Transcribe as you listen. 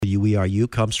WERU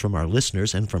comes from our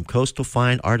listeners and from Coastal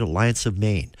Fine Art Alliance of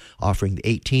Maine, offering the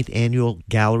 18th annual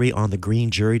Gallery on the Green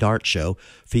Juried Art Show,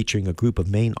 featuring a group of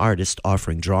Maine artists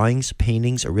offering drawings,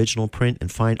 paintings, original print,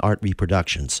 and fine art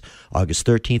reproductions, August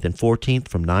 13th and 14th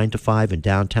from 9 to 5 in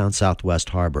downtown Southwest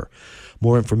Harbor.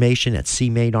 More information at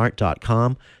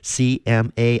cmaineart.com,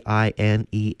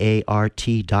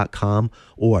 CMAINEART.com,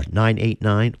 or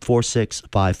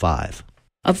 989-4655.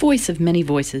 A voice of many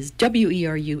voices,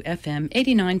 WERU-FM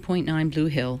 89.9 Blue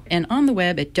Hill, and on the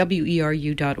web at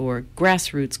weru.org,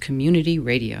 Grassroots Community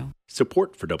Radio.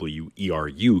 Support for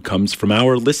WERU comes from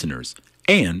our listeners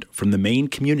and from the Maine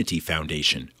Community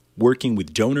Foundation, working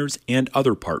with donors and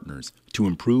other partners to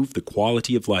improve the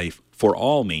quality of life for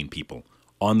all Maine people,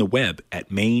 on the web at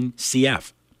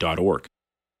mainecf.org.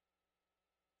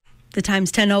 The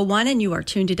time's 10:01 and you are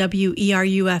tuned to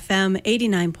WERU-FM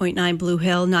 89.9 Blue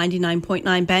Hill,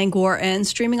 99.9 Bangor, and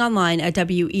streaming online at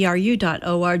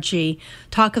weru.org.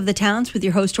 Talk of the Towns with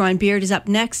your host Ron Beard is up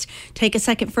next. Take a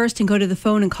second first and go to the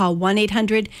phone and call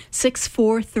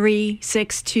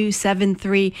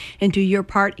 1-800-643-6273 and do your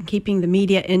part in keeping the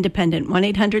media independent.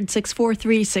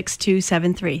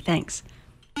 1-800-643-6273. Thanks.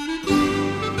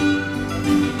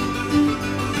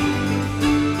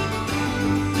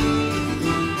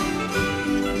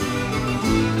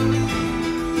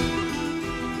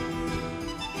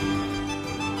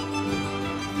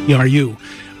 WERU.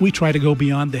 We try to go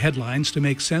beyond the headlines to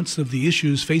make sense of the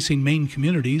issues facing Maine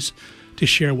communities, to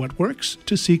share what works,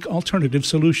 to seek alternative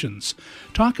solutions.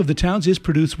 Talk of the Towns is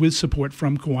produced with support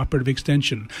from Cooperative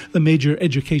Extension, the major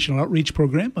educational outreach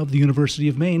program of the University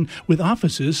of Maine with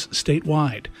offices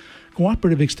statewide.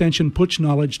 Cooperative Extension puts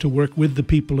knowledge to work with the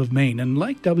people of Maine, and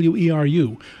like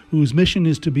WERU, whose mission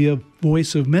is to be a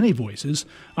voice of many voices,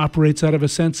 operates out of a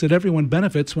sense that everyone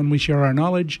benefits when we share our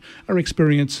knowledge, our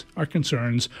experience, our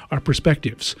concerns, our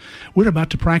perspectives. We're about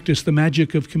to practice the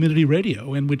magic of community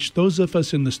radio, in which those of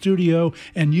us in the studio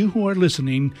and you who are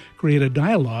listening create a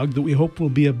dialogue that we hope will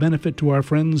be of benefit to our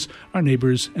friends, our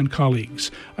neighbors, and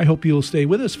colleagues. I hope you'll stay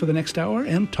with us for the next hour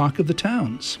and talk of the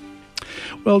towns.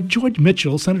 Well,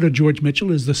 Senator George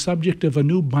Mitchell is the subject of a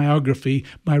new biography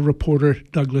by reporter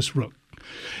Douglas Rook.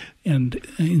 And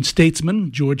in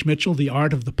Statesman, George Mitchell, The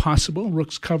Art of the Possible,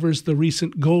 Rooks covers the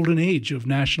recent golden age of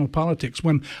national politics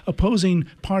when opposing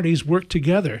parties work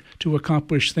together to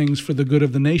accomplish things for the good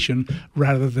of the nation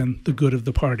rather than the good of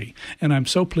the party. And I'm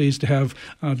so pleased to have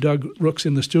Doug Rooks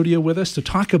in the studio with us to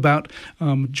talk about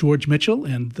George Mitchell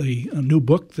and the new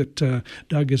book that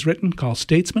Doug has written called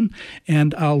Statesman.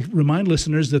 And I'll remind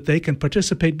listeners that they can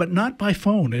participate, but not by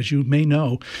phone. As you may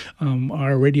know,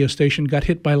 our radio station got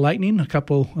hit by lightning a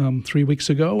couple 3 weeks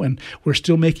ago, and we're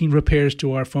still making repairs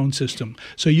to our phone system.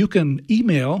 So you can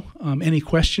email any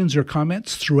questions or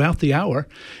comments throughout the hour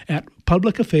at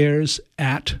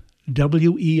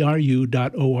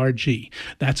publicaffairs@weru.org.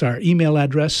 That's our email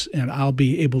address, and I'll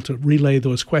be able to relay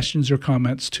those questions or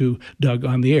comments to Doug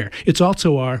on the air. It's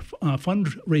also our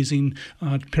fundraising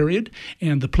period,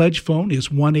 and the pledge phone is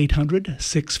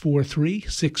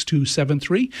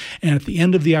 1-800-643-6273. And at the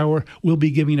end of the hour, we'll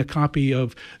be giving a copy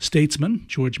of Statesman,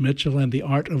 George Mitchell and the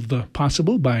Art of the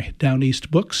Possible by Down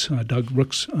East Books, Doug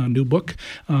Rook's new book,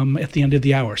 at the end of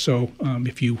the hour. So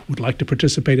if you would like to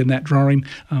participate in that drawing,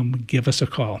 give us a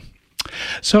call.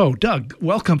 So, Doug,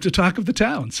 welcome to Talk of the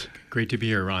Towns. Great to be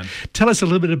here, Ron. Tell us a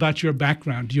little bit about your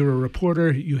background. You're a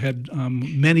reporter. You had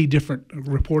many different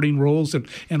reporting roles, and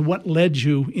what led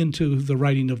you into the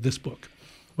writing of this book?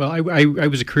 Well, I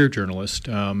was a career journalist,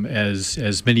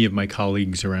 as many of my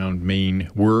colleagues around Maine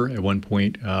were at one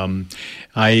point.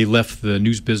 I left the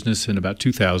news business in about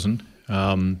 2000.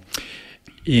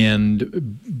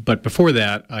 But before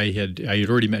that, I had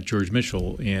already met George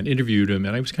Mitchell and interviewed him,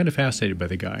 and I was kind of fascinated by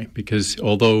the guy because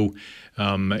although,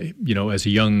 as a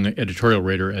young editorial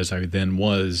writer as I then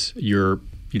was, you're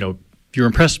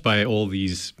impressed by all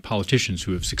these politicians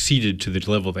who have succeeded to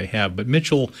the level they have. But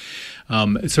Mitchell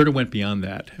sort of went beyond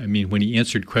that. I mean, when he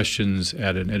answered questions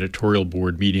at an editorial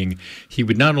board meeting, he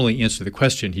would not only answer the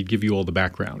question, he'd give you all the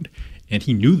background. And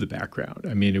he knew the background.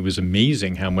 I mean, it was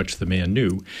amazing how much the man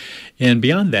knew. And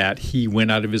beyond that, he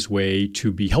went out of his way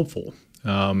to be helpful.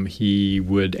 He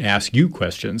would ask you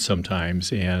questions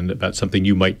sometimes and about something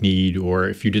you might need, or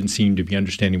if you didn't seem to be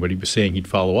understanding what he was saying, he'd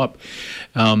follow up.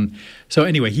 So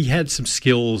anyway, he had some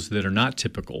skills that are not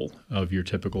typical of your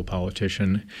typical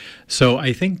politician. So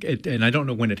I think, and I don't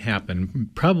know when it happened,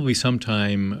 probably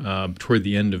sometime toward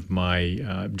the end of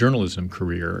my journalism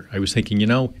career, I was thinking,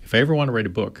 if I ever want to write a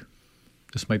book,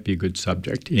 this might be a good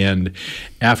subject. And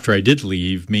after I did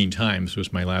leave, Maine Times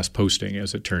was my last posting,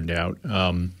 as it turned out.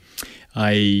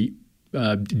 I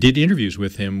did interviews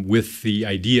with him with the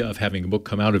idea of having a book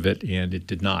come out of it, and it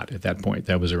did not at that point.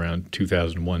 That was around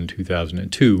 2001,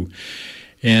 2002.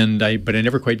 But I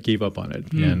never quite gave up on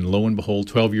it. And lo and behold,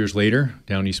 12 years later,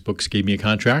 Down East Books gave me a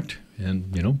contract,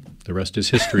 and, the rest is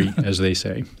history, as they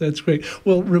say. That's great.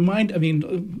 Well,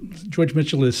 George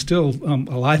Mitchell is still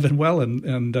alive and well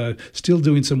and still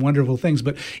doing some wonderful things.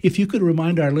 But if you could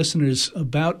remind our listeners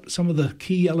about some of the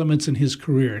key elements in his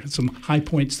career, some high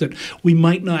points that we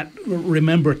might not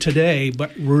remember today,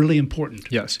 but really important.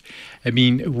 Yes.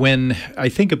 When I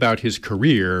think about his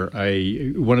career,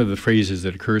 one of the phrases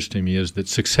that occurs to me is that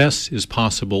success is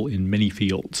possible in many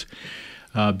fields.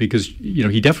 Because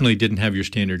he definitely didn't have your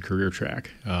standard career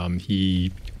track.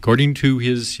 He, according to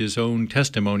his own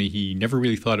testimony, he never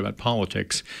really thought about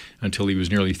politics until he was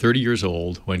nearly 30 years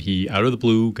old, when he, out of the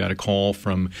blue, got a call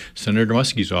from Senator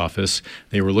Muskie's office.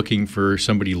 They were looking for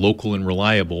somebody local and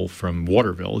reliable from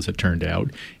Waterville, as it turned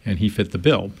out, and he fit the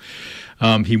bill.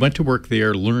 He went to work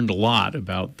there, learned a lot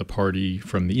about the party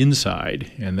from the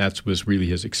inside, and that was really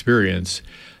his experience.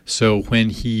 So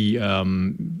when he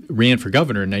ran for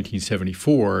governor in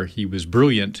 1974, he was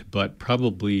brilliant, but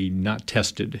probably not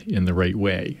tested in the right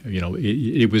way.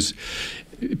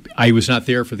 I was not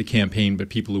there for the campaign, but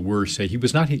people who were say he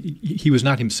was not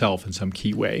himself in some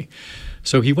key way.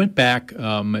 So he went back.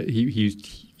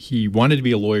 He wanted to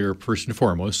be a lawyer first and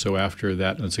foremost. So after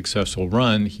that unsuccessful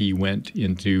run, he went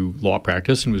into law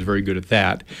practice and was very good at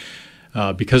that.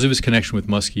 Because of his connection with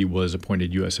Muskie, was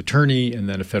appointed U.S. attorney and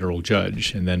then a federal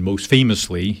judge. And then most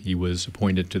famously, he was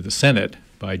appointed to the Senate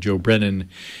by Joe Brennan.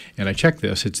 And I checked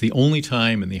this. It's the only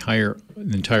time in the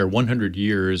entire 100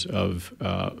 years of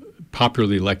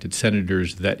popularly elected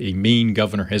senators that a Maine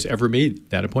governor has ever made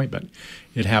that appointment.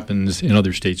 It happens in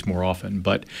other states more often.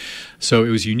 But so it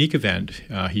was a unique event.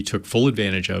 He took full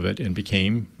advantage of it and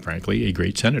became, frankly, a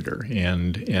great senator.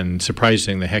 And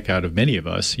surprising the heck out of many of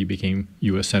us, he became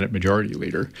U.S. Senate Majority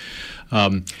Leader.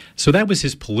 So that was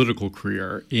his political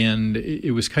career. And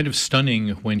it was kind of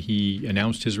stunning when he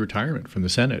announced his retirement from the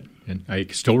Senate. And I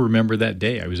still remember that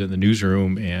day. I was in the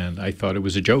newsroom, and I thought it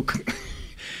was a joke.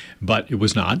 But it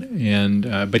was not,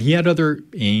 but he had other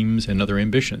aims and other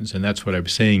ambitions, and that's what I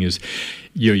was saying is,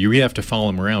 you really have to follow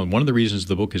him around. One of the reasons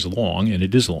the book is long, and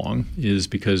it is long, is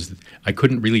because I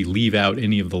couldn't really leave out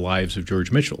any of the lives of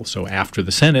George Mitchell. So after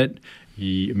the Senate,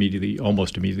 he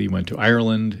almost immediately went to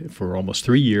Ireland for almost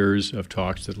 3 years of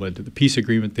talks that led to the peace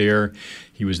agreement there.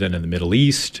 He was then in the Middle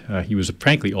East. He was,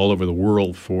 frankly, all over the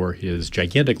world for his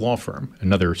gigantic law firm.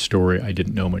 Another story I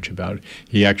didn't know much about.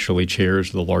 He actually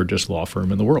chairs the largest law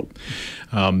firm in the world.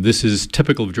 This is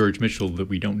typical of George Mitchell, that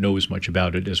we don't know as much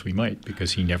about it as we might,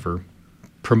 because he never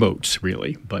promotes,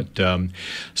 really. But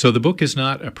so the book is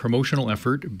not a promotional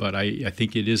effort, but I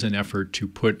think it is an effort to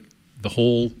put the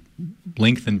whole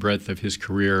length and breadth of his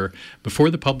career before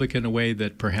the public in a way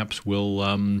that perhaps will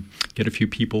get a few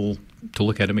people to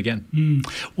look at him again.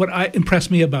 What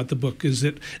impressed me about the book is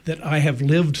that I have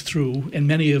lived through, and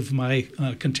many of my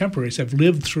contemporaries have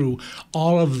lived through,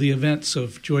 all of the events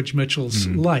of George Mitchell's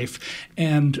life.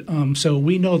 And so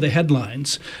we know the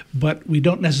headlines, but we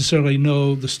don't necessarily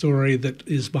know the story that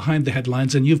is behind the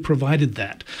headlines, and you've provided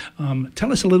that.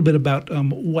 Tell us a little bit about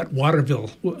what Waterville,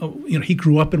 he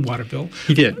grew up in Waterville.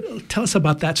 He did. Tell us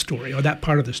about that story, or that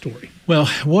part of the story. Well,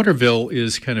 Waterville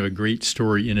is kind of a great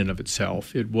story in and of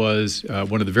itself. It was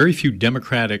one of the very few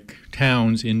Democratic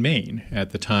towns in Maine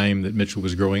at the time that Mitchell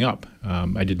was growing up.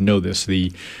 I didn't know this.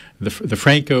 The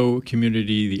Franco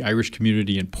community, the Irish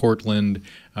community in Portland,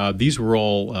 these were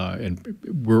all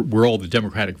were all the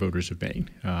Democratic voters of Maine.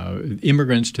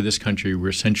 Immigrants to this country were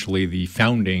essentially the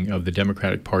founding of the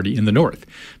Democratic Party in the North,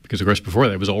 because of course before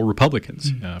that it was all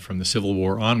Republicans from the Civil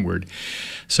War onward.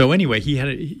 So anyway, he had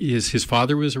his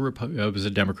father was a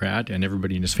Democrat, and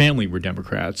everybody in his family were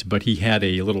Democrats, but he had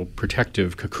a little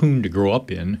protective cocoon to grow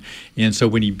up in, and so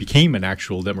when he became an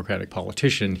actual Democratic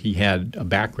politician, he had a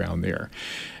background there.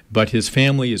 But his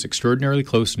family is extraordinarily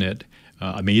close-knit.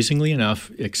 Amazingly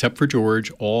enough, except for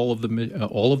George, all of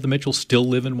the Mitchells still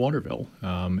live in Waterville,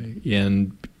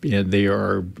 and they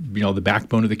are the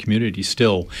backbone of the community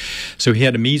still. So he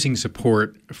had amazing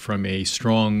support from a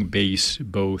strong base,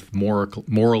 both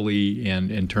morally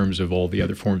and in terms of all the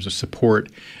other forms of support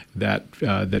that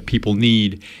people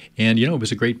need. And it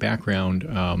was a great background.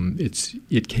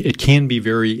 It can be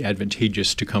very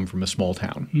advantageous to come from a small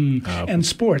town. And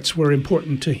sports were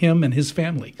important to him and his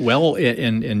family. Well,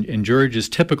 and George is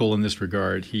typical in this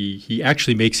regard. He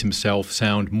actually makes himself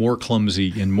sound more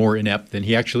clumsy and more inept than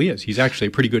he actually is. He's actually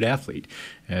a pretty good athlete.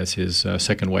 As his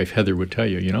second wife, Heather, would tell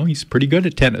you, he's pretty good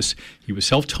at tennis. He was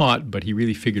self-taught, but he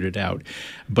really figured it out.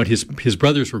 But his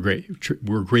brothers were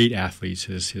great athletes.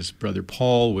 His brother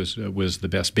Paul was the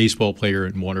best baseball player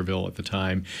in Waterville at the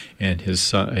time, and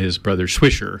his brother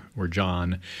Swisher, or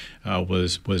John,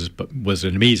 was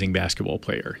an amazing basketball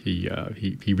player. He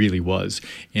really was.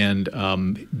 And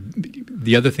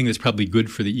the other thing that's probably good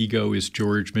for the ego is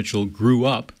George Mitchell grew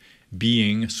up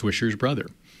being Swisher's brother.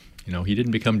 He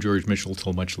didn't become George Mitchell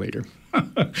till much later.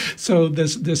 So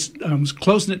this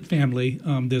close-knit family,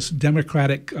 this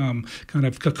democratic kind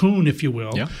of cocoon, if you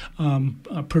will,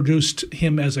 produced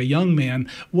him as a young man.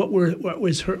 What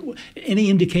was any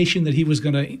indication that he was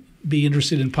going to be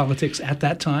interested in politics at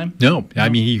that time? No. I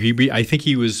mean, I think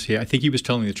he was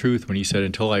telling the truth when he said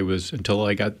until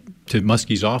I got to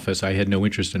Muskie's office, I had no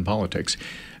interest in politics.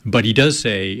 But he does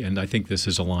say, and I think this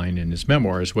is a line in his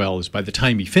memoir as well, is by the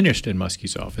time he finished in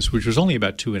Muskie's office, which was only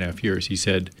about 2.5 years, he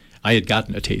said, I had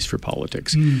gotten a taste for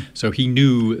politics. So he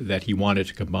knew that he wanted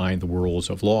to combine the worlds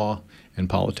of law and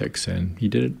politics, and he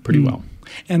did it pretty well.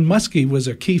 And Muskie was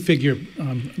a key figure,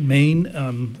 Maine,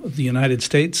 of the United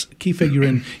States, key figure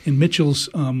in Mitchell's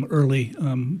early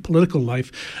political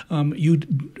life. You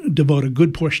devote a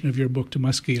good portion of your book to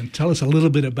Muskie, and tell us a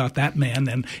little bit about that man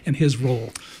and his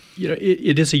role.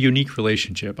 It is a unique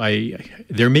relationship.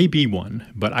 There may be one,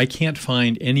 but I can't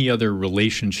find any other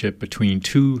relationship between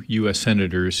two U.S.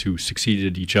 senators who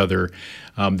succeeded each other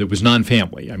that was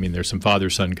non-family. I mean, there's some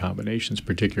father-son combinations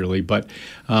particularly, but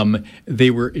they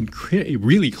were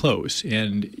really close.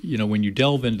 And when you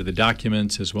delve into the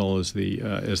documents as well as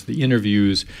the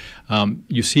interviews,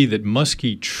 you see that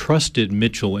Muskie trusted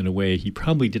Mitchell in a way he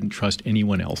probably didn't trust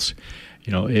anyone else.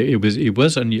 It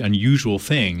was an unusual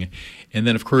thing. And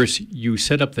then, of course, you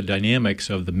set up the dynamics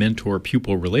of the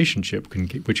mentor-pupil relationship,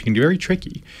 which can be very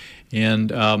tricky.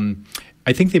 And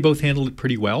I think they both handled it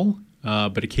pretty well,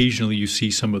 but occasionally you see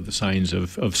some of the signs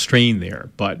of strain there.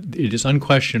 But it is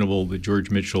unquestionable that George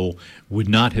Mitchell would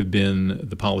not have been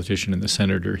the politician and the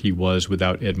senator he was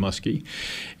without Ed Muskie.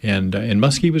 And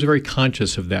Muskie was very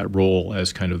conscious of that role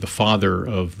as kind of the father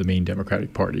of the Maine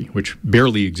Democratic Party, which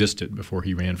barely existed before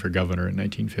he ran for governor in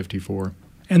 1954.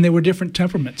 And there were different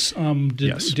temperaments.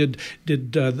 Yes. Did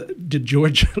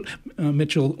George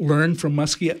Mitchell learn from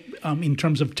Muskie in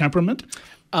terms of temperament?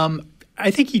 I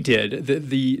think he did.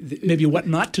 Maybe what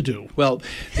not to do. Well,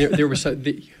 there were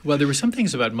some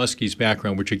things about Muskie's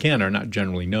background which, again, are not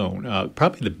generally known.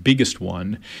 Probably the biggest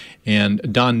one, and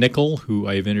Don Nickel, who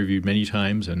I have interviewed many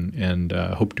times and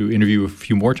hope to interview a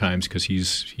few more times because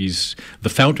he's the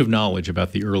fount of knowledge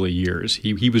about the early years.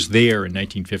 He was there in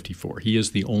 1954. He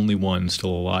is the only one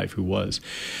still alive who was.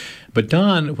 But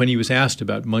Don, when he was asked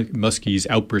about Muskie's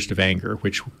outburst of anger,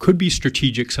 which could be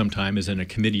strategic sometime, as in a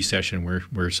committee session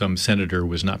where some senator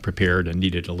was not prepared and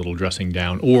needed a little dressing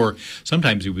down, or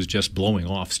sometimes he was just blowing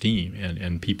off steam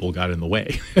and people got in the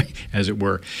way, as it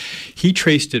were, he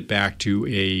traced it back to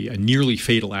a nearly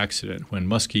fatal accident when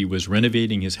Muskie was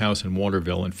renovating his house in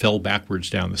Waterville and fell backwards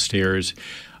down the stairs,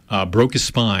 broke his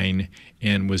spine,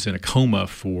 and was in a coma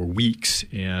for weeks.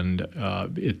 And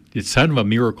it's kind of a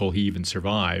miracle he even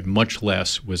survived, much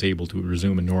less was able to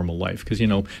resume a normal life. Because,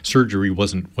 surgery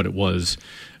wasn't what it was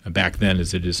back then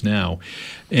as it is now.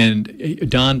 And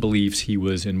Don believes he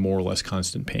was in more or less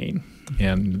constant pain.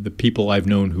 And the people I've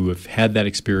known who have had that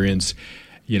experience,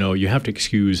 you have to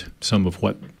excuse some of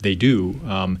what they do.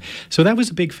 So that was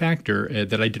a big factor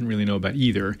that I didn't really know about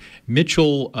either.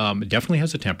 Mitchell definitely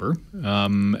has a temper,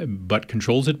 but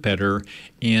controls it better.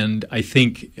 And I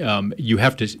think you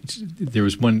have to – there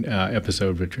was one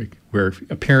episode where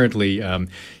apparently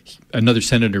another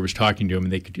senator was talking to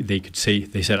him, and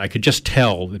they said, I could just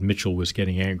tell that Mitchell was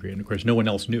getting angry. And, of course, no one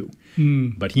else knew.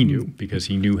 But he knew because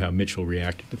he knew how Mitchell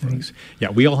reacted to things. Yeah,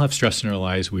 we all have stress in our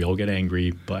lives. We all get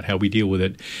angry, but how we deal with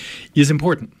it is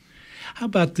important. How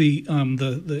about the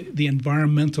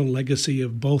environmental legacy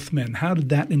of both men? How did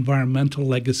that environmental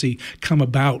legacy come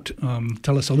about?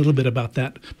 Tell us a little bit about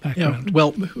that background. Yeah,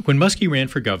 well, when Muskie ran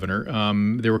for governor,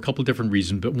 there were a couple of different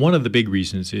reasons, but one of the big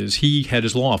reasons is he had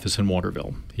his law office in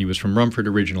Waterville. He was from Rumford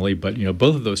originally, but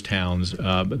both of those towns,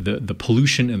 the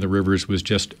pollution in the rivers was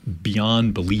just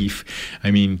beyond belief.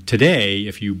 I mean, today,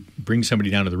 if you bring somebody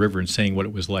down to the river and saying what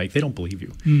it was like, they don't believe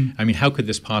you. I mean, how could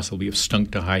this possibly have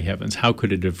stunk to high heavens? How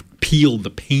could it have peeled the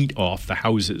paint off the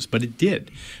houses? But it did.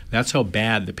 That's how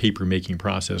bad the paper-making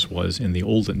process was in the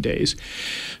olden days.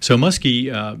 So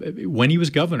Muskie, when he was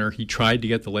governor, he tried to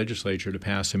get the legislature to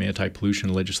pass some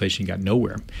anti-pollution legislation. He got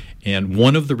nowhere. And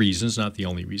one of the reasons, not the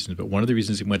only reasons, but one of the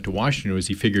reasons he went to Washington was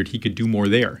he figured he could do more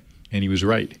there. And he was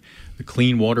right. The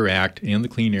Clean Water Act and the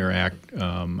Clean Air Act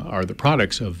are the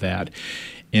products of that.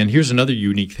 And here's another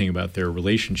unique thing about their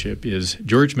relationship is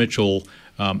George Mitchell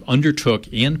undertook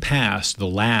and passed the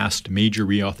last major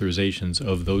reauthorizations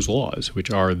of those laws, which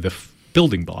are the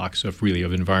building blocks of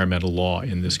environmental law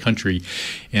in this country.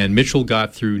 And Mitchell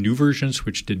got through new versions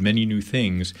which did many new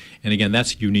things. And again,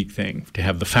 that's a unique thing, to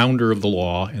have the founder of the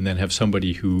law and then have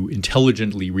somebody who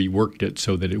intelligently reworked it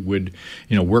so that it would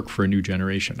work for a new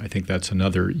generation. I think that's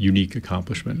another unique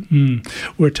accomplishment.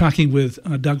 We're talking with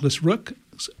Douglas Rooks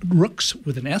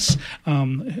with an S.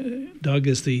 Doug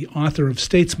is the author of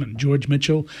Statesman, George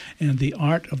Mitchell and the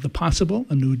Art of the Possible,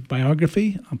 a new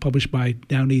biography published by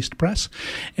Down East Press.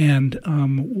 And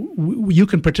you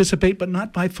can participate, but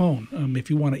not by phone.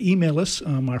 If you want to email us,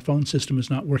 our phone system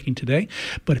is not working today,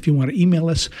 but if you want to email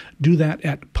us, do that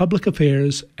at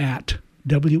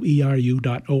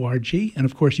publicaffairs@weru.org. And,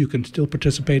 of course, you can still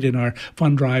participate in our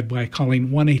fund drive by calling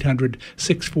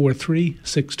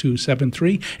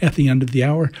 1-800-643-6273. At the end of the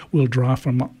hour, we'll draw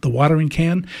from the watering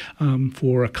can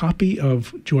for a copy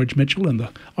of George Mitchell and the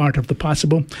Art of the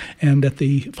Possible. And at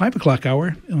the 5 o'clock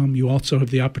hour, you also have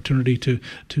the opportunity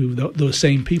those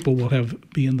same people will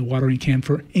be in the watering can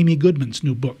for Amy Goodman's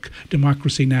new book,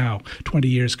 Democracy Now!, 20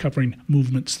 years covering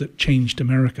movements that changed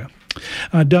America.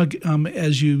 Doug,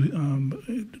 as you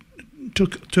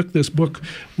took this book,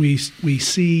 we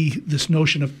see this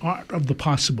notion of art of the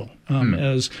possible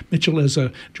as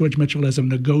George Mitchell as a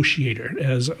negotiator,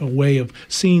 as a way of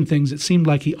seeing things. It seemed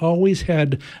like he always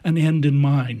had an end in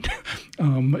mind,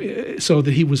 so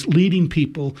that he was leading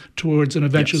people towards an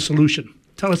eventual solution.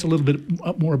 Tell us a little bit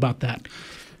more about that.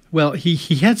 Well, he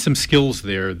had some skills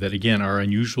there that, again, are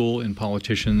unusual in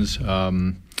politicians.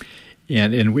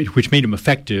 And which made him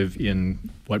effective in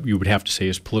what you would have to say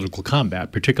is political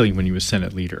combat, particularly when he was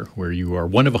Senate leader, where you are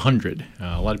one of 100.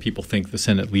 A lot of people think the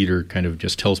Senate leader kind of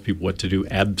just tells people what to do.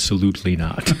 Absolutely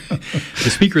not. The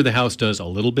Speaker of the House does a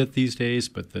little bit these days,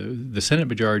 but the Senate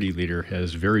Majority Leader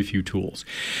has very few tools.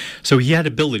 So he had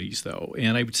abilities, though,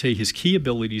 and I would say his key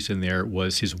abilities in there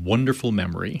was his wonderful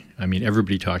memory. I mean,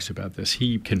 everybody talks about this.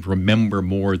 He can remember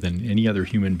more than any other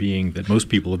human being that most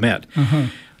people have met.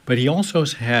 But he also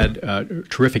had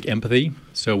terrific empathy.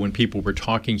 So when people were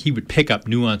talking, he would pick up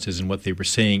nuances in what they were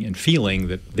saying and feeling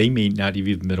that they may not have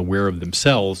even been aware of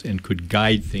themselves, and could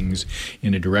guide things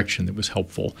in a direction that was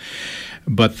helpful.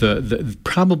 But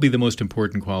probably the most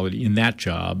important quality in that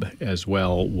job as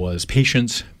well was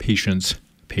patience.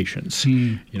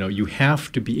 You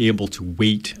have to be able to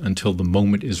wait until the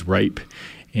moment is ripe.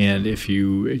 And if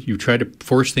you try to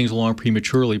force things along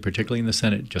prematurely, particularly in the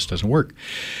Senate, it just doesn't work.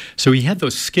 So he had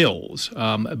those skills,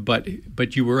 but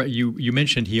you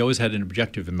mentioned he always had an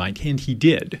objective in mind, and he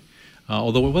did.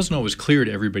 Although it wasn't always clear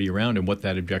to everybody around him what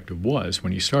that objective was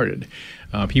when he started.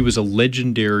 He was a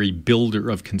legendary builder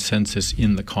of consensus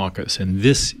in the caucus, and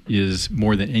this is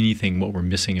more than anything what we're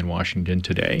missing in Washington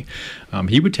today.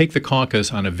 He would take the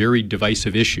caucus on a very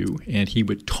divisive issue, and he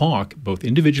would talk both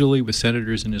individually with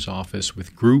senators in his office,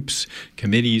 with groups,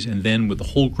 committees, and then with the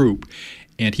whole group.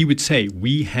 And he would say,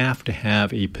 we have to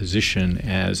have a position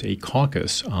as a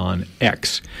caucus on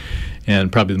X.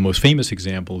 And probably the most famous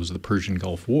example was the Persian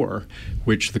Gulf War,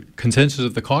 which the consensus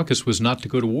of the caucus was not to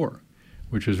go to war,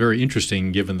 which was very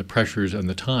interesting given the pressures and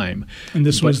the time. And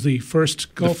this was the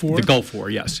first Gulf War? The Gulf War,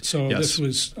 yes. So yes. This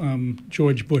was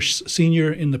George Bush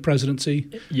Sr. in the presidency?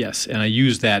 Yes, and I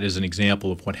use that as an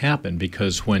example of what happened,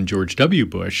 because when George W.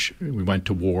 Bush, we went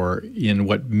to war in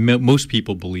what most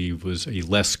people believe was a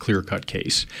less clear-cut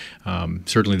case.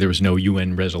 Certainly there was no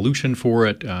UN resolution for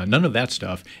it, none of that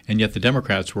stuff, and yet the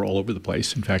Democrats were all over the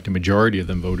place. In fact, a majority of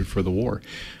them voted for the war.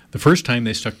 The first time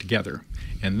they stuck together.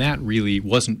 And that really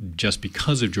wasn't just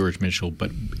because of George Mitchell, but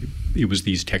it was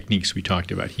these techniques we talked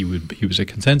about. He was a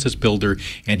consensus builder,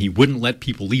 and he wouldn't let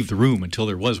people leave the room until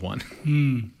there was one.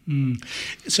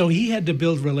 So he had to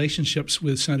build relationships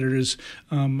with senators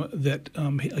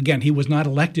again, he was not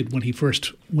elected when he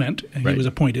first went. He was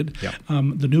appointed,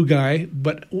 the new guy.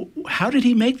 But how did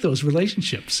he make those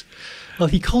relationships? Well,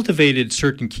 he cultivated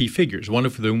certain key figures. One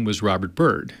of them was Robert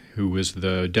Byrd, who was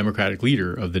the Democratic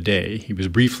leader of the day. He was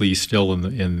briefly still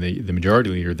in the majority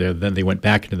leader there. Then they went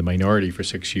back into the minority for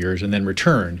 6 years and then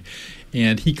returned.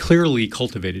 And he clearly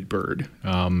cultivated Byrd.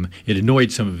 It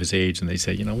annoyed some of his aides, and they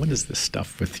say, what is this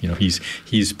stuff with,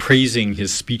 he's praising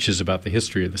his speeches about the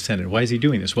history of the Senate. Why is he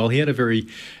doing this? Well, he had a very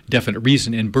definite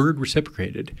reason, and Byrd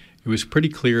reciprocated. it was pretty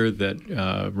clear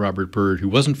that Robert Byrd, who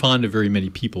wasn't fond of very many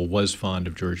people, was fond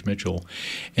of George Mitchell.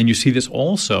 And you see this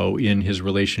also in his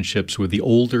relationships with the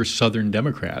older Southern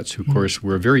Democrats, who, of course,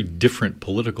 were a very different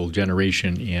political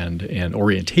generation and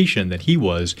orientation than he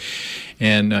was.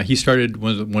 And he started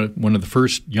one of the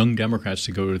first young Democrats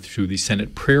to go through the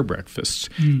Senate prayer breakfasts,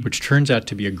 which turns out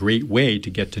to be a great way to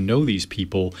get to know these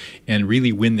people and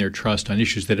really win their trust on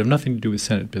issues that have nothing to do with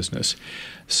Senate business.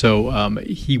 So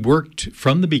he worked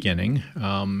from the beginning.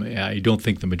 I don't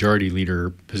think the majority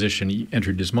leader position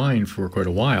entered his mind for quite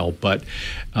a while, but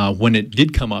when it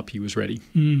did come up, he was ready.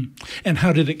 And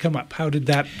how did it come up? How did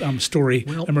that story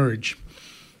emerge?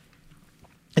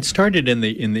 It started in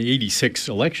the 86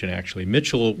 election, actually.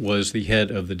 Mitchell was the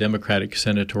head of the Democratic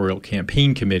Senatorial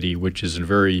Campaign Committee, which is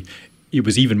it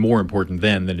was even more important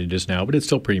then than it is now, but it's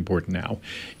still pretty important now.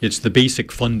 It's the basic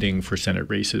funding for Senate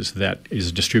races that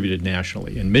is distributed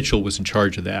nationally, and Mitchell was in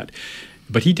charge of that.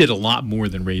 But he did a lot more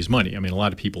than raise money. I mean, a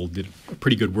lot of people did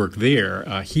pretty good work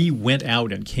there. He went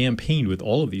out and campaigned with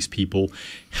all of these people,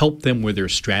 helped them with their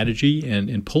strategy,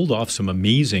 and pulled off some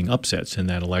amazing upsets in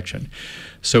that election.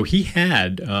 So he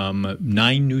had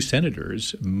 9 new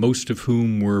senators, most of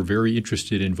whom were very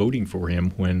interested in voting for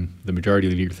him when the majority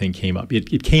leader thing came up.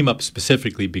 It came up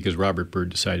specifically because Robert Byrd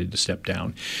decided to step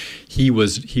down. He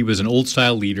was an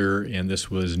old-style leader, and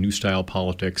this was new-style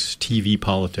politics, TV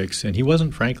politics, and he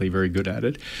wasn't, frankly, very good at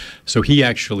it. So he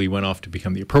actually went off to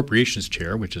become the appropriations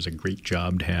chair, which is a great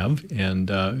job to have,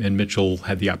 and Mitchell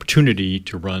had the opportunity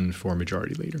to run for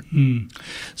majority leader.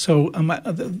 So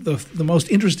the most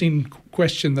interesting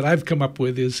question that I've come up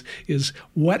with is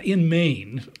what in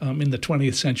Maine in the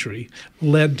 20th century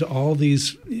led to all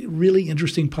these really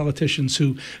interesting politicians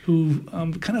who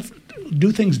kind of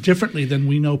do things differently than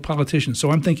we know politicians.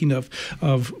 So I'm thinking of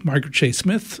Margaret Chase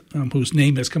Smith, whose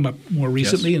name has come up more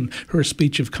recently in her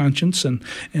speech of conscience,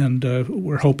 and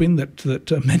we're hoping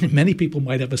that many people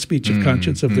might have a speech of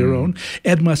conscience of their own.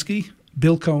 Ed Muskie,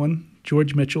 Bill Cohen,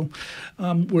 George Mitchell.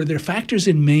 Were there factors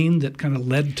in Maine that kind of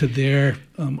led to their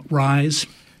rise?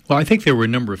 Well, I think there were a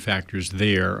number of factors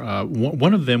there.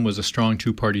 One of them was a strong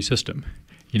two-party system.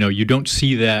 You don't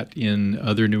see that in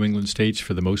other New England states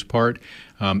for the most part.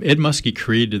 Ed Muskie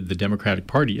created the Democratic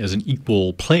Party as an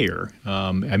equal player.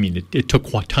 It took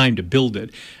time to build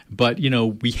it. But,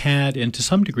 we had, and to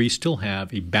some degree still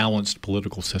have, a balanced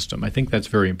political system. I think that's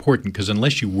very important because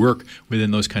unless you work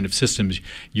within those kind of systems,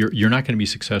 you're not going to be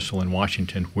successful in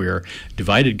Washington where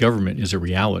divided government is a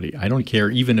reality. I don't care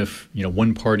even if,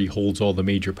 one party holds all the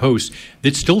major posts.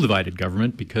 It's still divided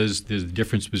government because there's the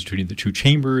difference between the two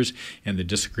chambers and the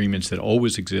disagreements that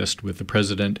always exist with the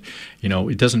president.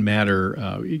 It doesn't matter.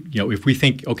 If we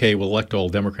think, okay, we'll elect all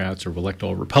Democrats or we'll elect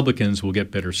all Republicans, we'll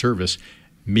get better service.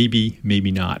 Maybe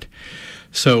not.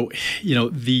 So,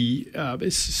 the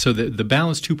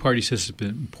balanced two-party system is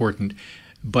important,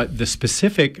 but the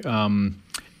specific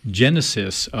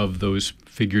genesis of those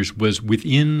figures was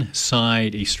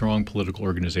inside a strong political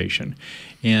organization.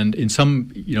 And in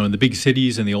some, in the big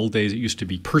cities in the old days, it used to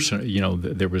be personal.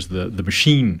 There was the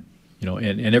machine.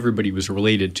 And everybody was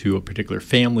related to a particular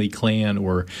family, clan,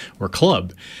 or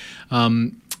club.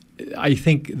 I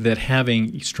think that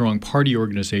having strong party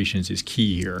organizations is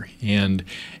key here. And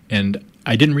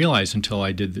I didn't realize until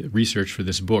I did the research for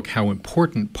this book how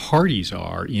important parties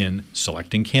are in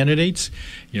selecting candidates,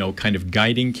 kind of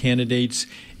guiding candidates,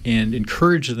 and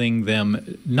encouraging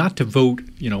them not to vote,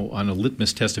 on a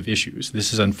litmus test of issues.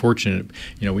 This is unfortunate.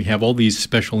 We have all these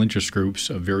special interest groups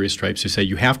of various stripes who say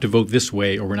you have to vote this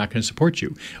way or we're not going to support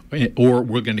you, or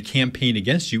we're going to campaign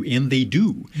against you, and they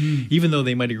do, even though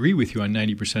they might agree with you on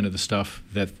 90% of the stuff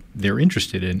that they're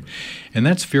interested in. And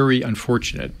that's very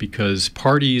unfortunate because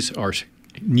parties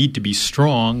need to be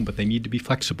strong, but they need to be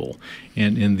flexible.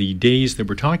 And in the days that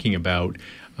we're talking about,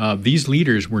 these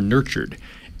leaders were nurtured.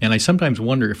 And I sometimes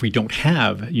wonder if we don't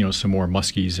have, some more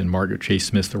Muskies and Margaret Chase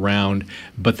Smith around,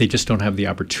 but they just don't have the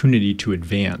opportunity to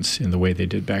advance in the way they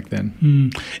did back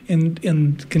then.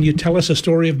 And can you tell us a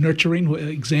story of nurturing,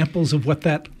 examples of what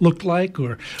that looked like,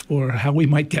 or how we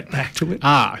might get back to it?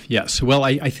 Yes. Well,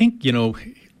 I think,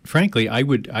 frankly, I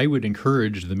would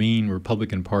encourage the Maine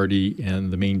Republican Party and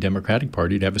the Maine Democratic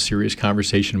Party to have a serious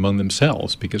conversation among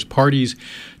themselves because parties,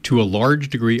 to a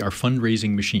large degree, are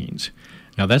fundraising machines.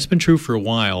 Now, that's been true for a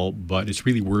while, but it's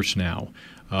really worse now.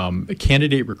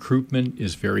 Candidate recruitment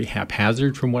is very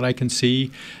haphazard from what I can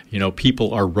see.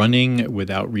 People are running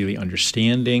without really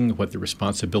understanding what the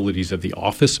responsibilities of the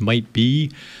office might be.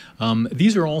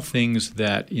 These are all things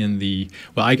that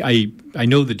I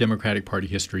know the Democratic Party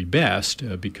history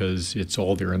best because it's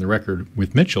all there in the record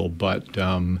with Mitchell, but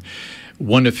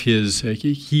one of his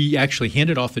he actually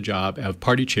handed off the job of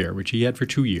party chair, which he had for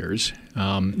 2 years.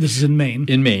 This is in Maine.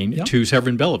 Yep. To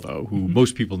Severin Beliveau, who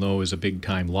most people know is a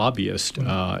big-time lobbyist.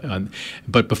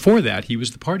 But before that, he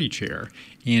was the party chair,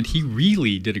 and he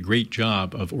really did a great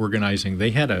job of organizing. They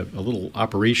had a little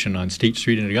operation on State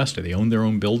Street in Augusta. They owned their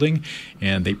own building,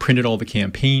 and they printed all the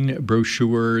campaign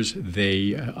brochures.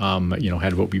 They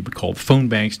had what we would call phone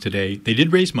banks today. They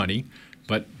did raise money,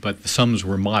 but the sums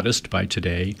were modest by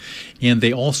today. And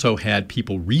they also had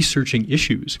people researching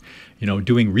issues,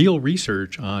 doing real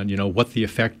research on, what the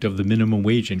effect of the minimum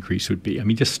wage increase would be. I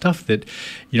mean, just stuff that,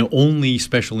 only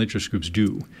special interest groups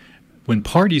do. When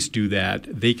parties do that,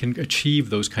 they can achieve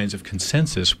those kinds of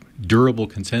consensus, durable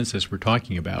consensus we're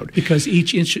talking about. Because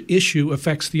each issue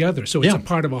affects the other. So it's a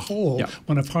part of a whole. Yeah.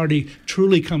 When a party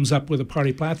truly comes up with a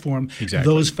party platform,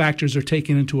 those factors are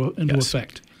taken into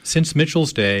effect. Since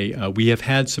Mitchell's day, we have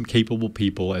had some capable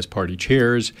people as party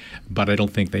chairs, but I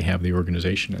don't think they have the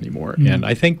organization anymore. Mm-hmm. And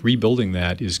I think rebuilding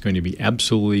that is going to be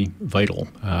absolutely vital.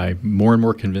 I'm more and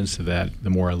more convinced of that the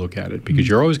more I look at it, because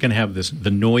you're always going to have the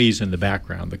noise in the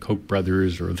background, the Koch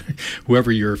brothers or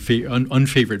whoever your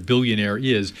unfavorite billionaire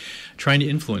is, trying to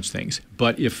influence things.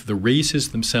 But if the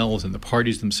races themselves and the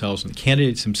parties themselves and the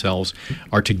candidates themselves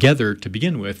are together to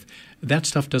begin with, that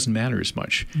stuff doesn't matter as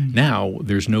much. Now,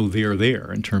 there's no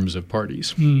there in terms of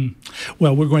parties.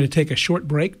 Well, we're going to take a short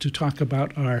break to talk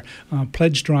about our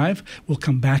pledge drive. We'll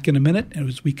come back in a minute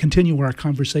as we continue our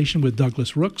conversation with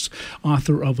Douglas Rooks,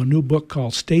 author of a new book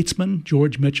called Statesman,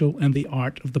 George Mitchell and the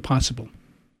Art of the Possible.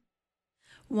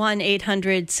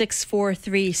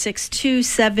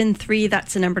 1-800-643-6273.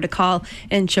 That's the number to call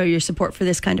and show your support for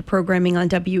this kind of programming on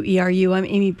WERU. I'm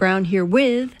Amy Brown here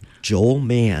with Joel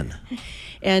Mann.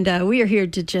 And we are here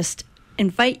to just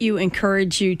invite you,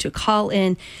 encourage you to call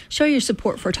in, show your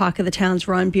support for Talk of the Town's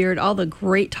Ron Beard, all the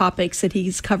great topics that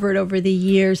he's covered over the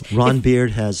years. Ron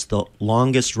Beard has the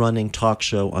longest-running talk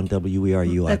show on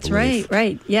WERU, That's I believe.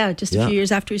 right. Yeah, just a few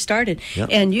years after he started. Yep.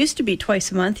 And used to be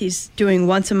twice a month. He's doing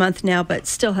once a month now, but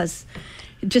still has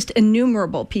just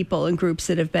innumerable people and groups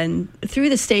that have been through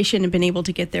the station and been able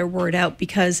to get their word out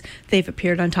because they've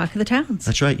appeared on Talk of the Towns.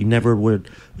 That's right. You never would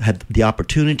have had the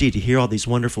opportunity to hear all these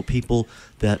wonderful people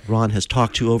that Ron has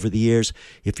talked to over the years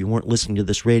if you weren't listening to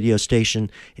this radio station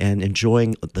and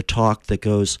enjoying the talk that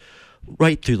goes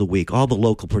right through the week. All the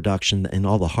local production and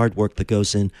all the hard work that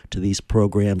goes into these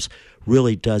programs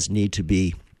really does need to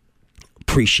be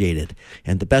appreciated.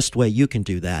 And the best way you can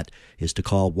do that is to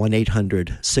call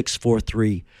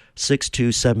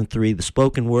 1-800-643-6273. The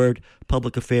spoken word,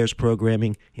 public affairs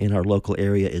programming in our local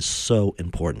area is so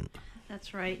important.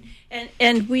 That's right.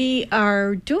 And we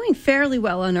are doing fairly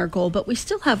well on our goal, but we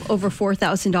still have over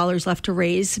 $4,000 left to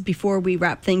raise before we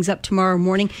wrap things up tomorrow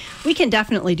morning. We can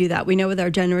definitely do that. We know with our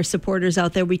generous supporters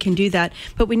out there, we can do that,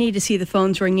 but we need to see the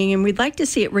phones ringing, and we'd like to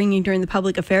see it ringing during the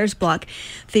public affairs block.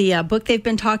 The book they've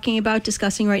been talking about,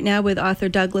 discussing right now with author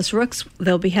Douglas Rooks,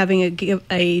 they'll be having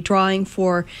a drawing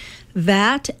for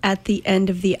that at the end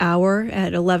of the hour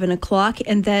at 11 o'clock,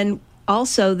 and then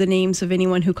also, the names of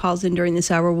anyone who calls in during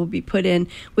this hour will be put in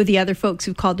with the other folks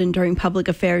who called in during public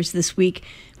affairs this week.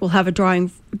 We'll have a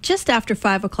drawing just after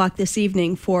 5 o'clock this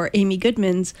evening for Amy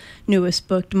Goodman's newest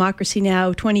book, Democracy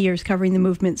Now!, 20 years covering the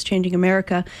movements changing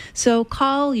America. So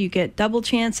call, you get double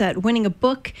chance at winning a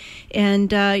book,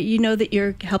 and you know that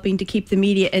you're helping to keep the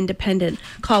media independent.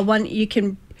 Call one, you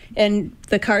can... And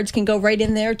the cards can go right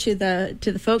in there to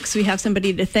the folks. We have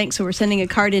somebody to thank, so we're sending a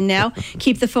card in now.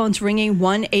 Keep the phones ringing,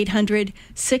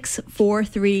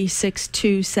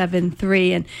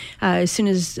 1-800-643-6273. And as soon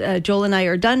as Joel and I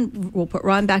are done, we'll put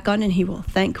Ron back on, and he will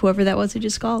thank whoever that was who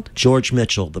just called. George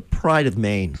Mitchell, the pride of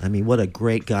Maine. I mean, what a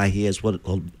great guy he is. What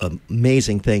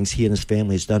amazing things he and his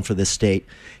family has done for this state.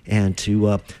 And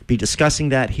to be discussing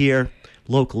that here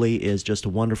locally is just a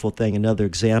wonderful thing. Another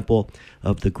example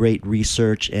of the great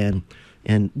research and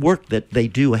work that they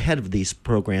do ahead of these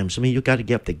programs. I mean, you've got to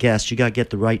get the guests. You got to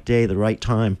get the right day, the right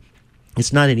time.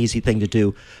 It's not an easy thing to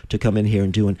do, to come in here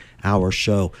and do an hour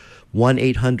show.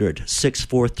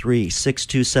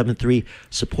 1-800-643-6273.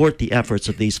 Support the efforts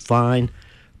of these fine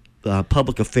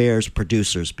public affairs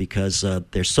producers, because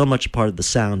they're so much part of the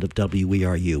sound of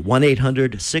WERU.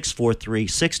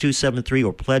 1-800-643-6273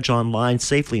 or pledge online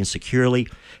safely and securely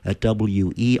at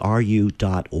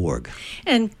WERU.org.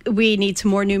 And we need some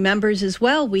more new members as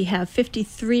well. We have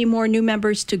 53 more new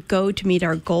members to go to meet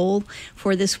our goal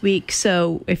for this week.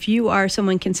 So if you are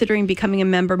someone considering becoming a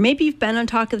member, maybe you've been on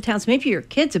Talk of the Towns, maybe your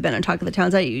kids have been on Talk of the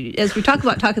Towns. As we talk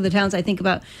about Talk of the Towns, I think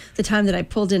about the time that I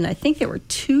pulled in, I think there were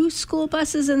 2 school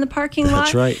buses in the parking lot.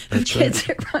 That's right. That's kids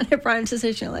brought them to the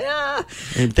station like,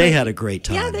 And they had a great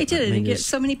time. Yeah, they did. And get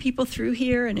so many people through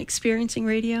here and experiencing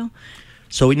radio.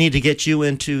 So we need to get you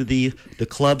into the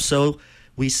club. So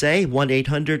we say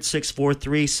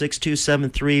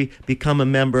 1-800-643-6273. Become a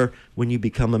member. When you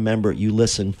become a member, you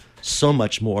listen so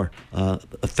much more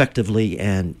effectively,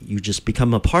 and you just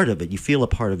become a part of it. You feel a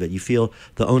part of it. You feel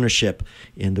the ownership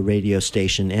in the radio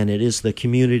station, and it is the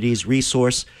community's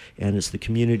resource, and it's the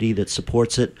community that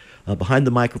supports it behind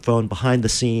the microphone, behind the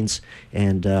scenes,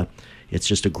 and it's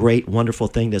just a great, wonderful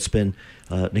thing that's been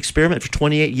an experiment for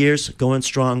 28 years, going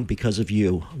strong because of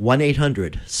you.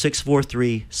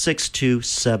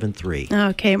 1-800-643-6273.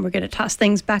 Okay, and we're going to toss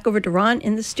things back over to Ron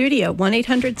in the studio.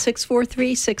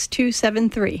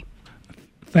 1-800-643-6273.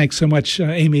 Thanks so much,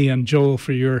 Amy and Joel,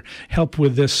 for your help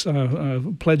with this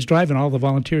pledge drive and all the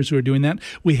volunteers who are doing that.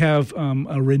 We have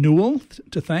a renewal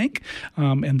to thank,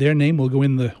 and their name will go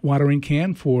in the watering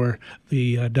can for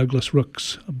the Douglas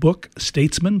Rooks book,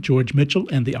 Statesman, George Mitchell,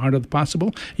 and the Art of the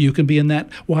Possible. You can be in that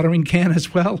watering can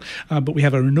as well. But we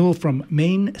have a renewal from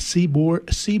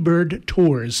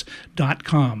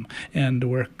MaineSeabirdTours.com, and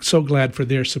we're so glad for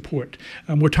their support.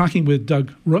 We're talking with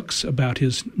Doug Rooks about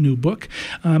his new book.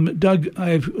 Doug,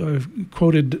 I've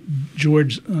quoted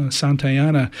George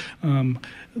Santayana,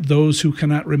 those who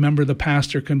cannot remember the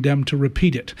past are condemned to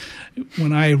repeat it.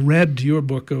 When I read your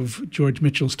book of George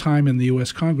Mitchell's time in the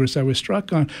U.S. Congress, I was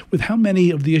struck with how many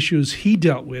of the issues he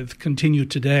dealt with continue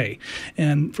today.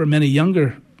 And for many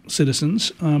younger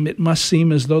citizens, it must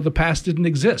seem as though the past didn't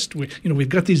exist. We've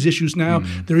got these issues now.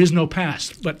 Mm-hmm. There is no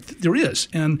past, but there is.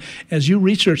 And as you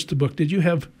researched the book, did you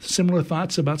have similar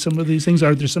thoughts about some of these things?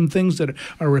 Are there some things that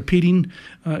are repeating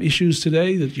issues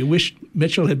today that you wish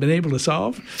Mitchell had been able to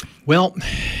solve? Well,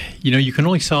 you can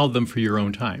only solve them for your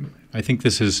own time. I think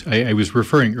this is, I was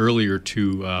referring earlier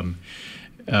to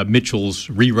Mitchell's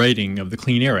rewriting of the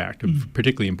Clean Air Act, a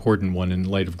particularly important one in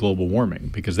light of global warming,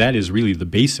 because that is really the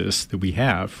basis that we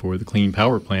have for the Clean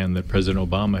Power Plan that President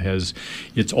Obama has.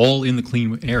 It's all in the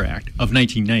Clean Air Act of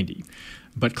 1990.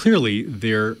 But clearly,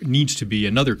 there needs to be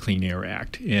another Clean Air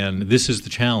Act, and this is the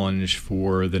challenge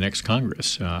for the next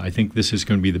Congress. I think this is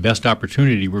going to be the best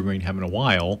opportunity we're going to have in a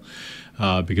while,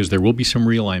 because there will be some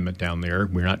realignment down there.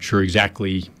 We're not sure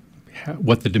exactly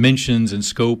what the dimensions and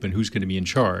scope and who's going to be in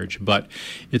charge, but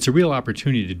it's a real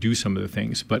opportunity to do some of the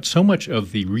things. But so much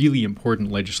of the really important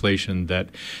legislation that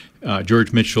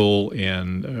George Mitchell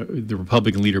and the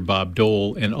Republican leader Bob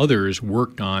Dole and others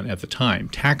worked on at the time,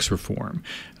 tax reform,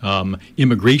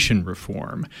 immigration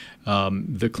reform,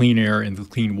 the Clean Air and the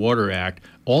Clean Water Act,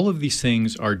 all of these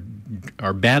things are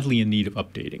badly in need of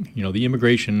updating. The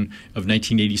immigration of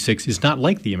 1986 is not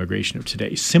like the immigration of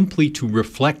today, simply to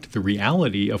reflect the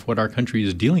reality of what our country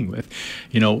is dealing with.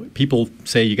 People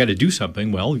say you got to do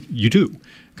something. Well, you do.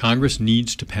 Congress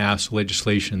needs to pass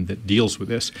legislation that deals with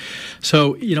this.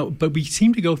 So, but we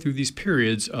seem to go through these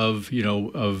periods of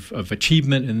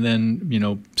achievement and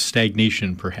then,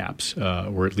 stagnation perhaps,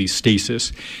 or at least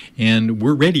stasis. And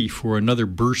we're ready for another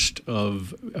burst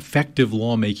of effective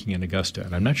lawmaking in Augusta.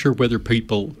 And I'm not sure whether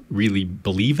people really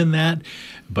believe in that,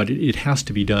 but it has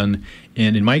to be done.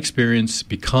 And in my experience,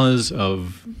 because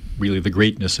of really the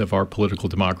greatness of our political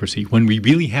democracy, when we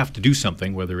really have to do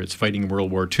something, whether it's fighting World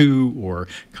War II or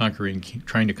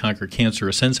trying to conquer cancer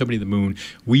or send somebody to the moon,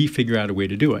 we figure out a way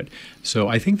to do it. So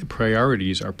I think the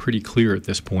priorities are pretty clear at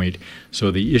this point.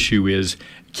 So the issue is,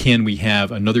 can we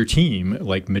have another team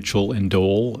like Mitchell and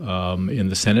Dole in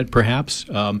the Senate perhaps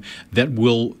that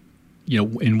will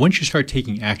and once you start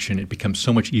taking action, it becomes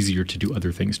so much easier to do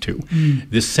other things too.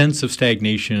 This sense of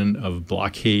stagnation, of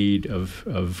blockade,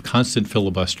 of constant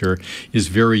filibuster is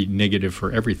very negative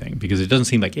for everything, because it doesn't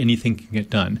seem like anything can get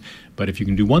done. But if you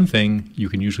can do one thing, you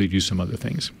can usually do some other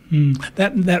things.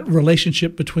 That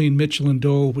relationship between Mitchell and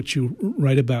Dole, which you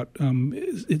write about,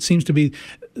 it seems to be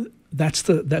that's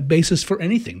that basis for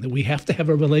anything, that we have to have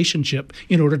a relationship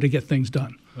in order to get things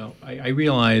done. Well, I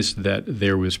realized that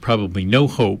there was probably no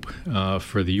hope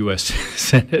for the U.S.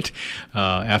 Senate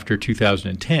after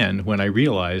 2010 when I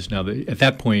realized now that at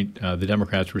that point the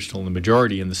Democrats were still in the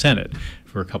majority in the Senate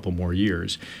for a couple more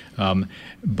years.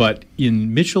 But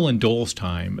in Mitchell and Dole's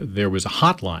time, there was a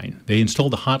hotline. They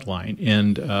installed a hotline,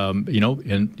 and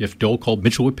and if Dole called,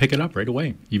 Mitchell would pick it up right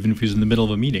away, even if he was in the middle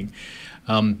of a meeting.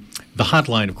 The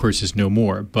hotline, of course, is no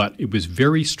more, but it was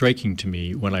very striking to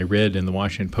me when I read in the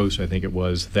Washington Post, I think it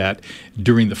was, that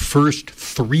during the first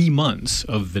 3 months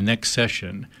of the next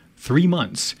session, 3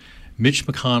 months, Mitch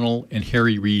McConnell and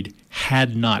Harry Reid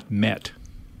had not met.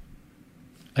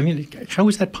 I mean, how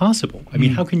is that possible? I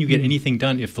mean, how can you get anything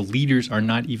done if the leaders are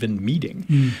not even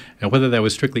meeting? And whether that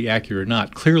was strictly accurate or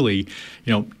not, clearly,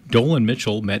 Dole and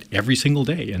Mitchell met every single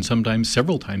day and sometimes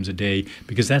several times a day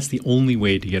because that's the only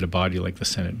way to get a body like the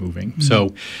Senate moving.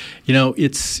 So,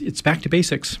 it's back to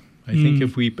basics. I think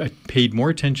if we paid more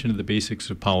attention to the basics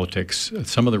of politics,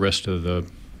 some of the rest of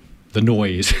the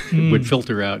noise would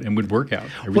filter out and would work out.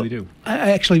 I really do.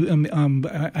 I actually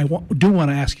do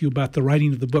want to ask you about the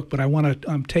writing of the book, but I want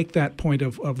to take that point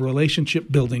of relationship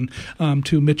building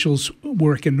to Mitchell's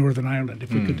work in Northern Ireland.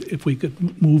 If we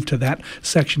could move to that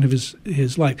section of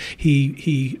his life,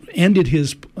 he ended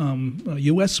his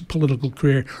U.S. political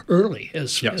career early,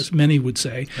 as many would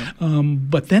say,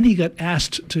 but then he got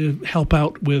asked to help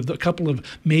out with a couple of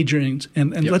majorings,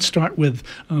 and let's start with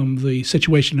the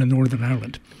situation in Northern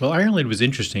Ireland. Well, Ireland was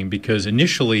interesting because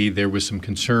initially there was some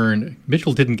concern.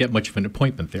 Mitchell didn't get much of an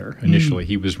appointment there initially.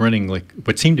 He was running like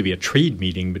what seemed to be a trade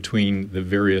meeting between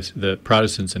the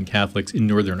Protestants and Catholics in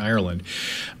Northern Ireland.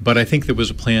 But I think there was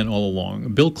a plan all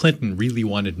along. Bill Clinton really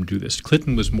wanted him to do this.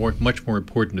 Clinton was much more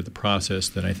important to the process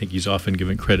than I think he's often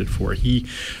given credit for. He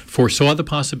foresaw the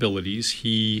possibilities.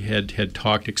 He had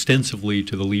talked extensively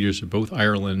to the leaders of both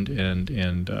Ireland and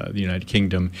the United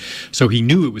Kingdom. So he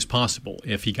knew it was possible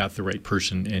if he got the right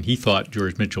person. And he thought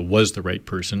George Mitchell was the right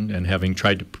person, and having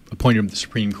tried to appoint him to the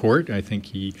Supreme Court, I think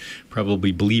he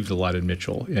probably believed a lot in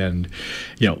Mitchell, and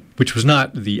which was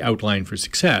not the outline for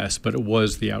success, but it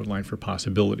was the outline for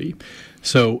possibility.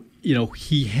 So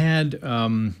he had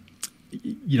a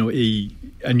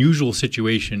unusual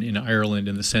situation in Ireland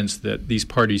in the sense that these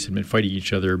parties had been fighting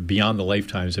each other beyond the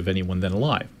lifetimes of anyone then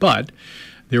alive, but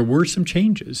there were some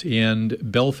changes. And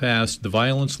Belfast, the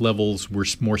violence levels were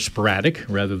more sporadic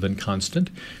rather than constant.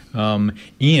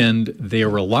 And there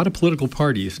were a lot of political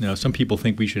parties. Now, some people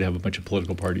think we should have a bunch of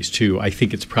political parties, too. I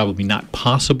think it's probably not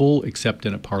possible except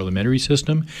in a parliamentary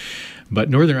system. But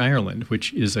Northern Ireland,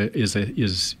 which is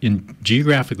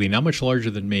geographically not much larger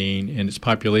than Maine and its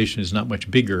population is not much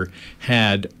bigger,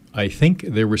 had, I think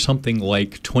there were something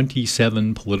like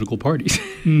 27 political parties.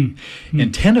 And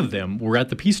 10 of them were at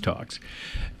the peace talks.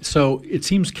 So it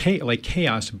seems like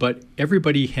chaos, but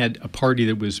everybody had a party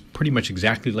that was pretty much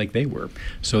exactly like they were.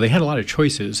 So they had a lot of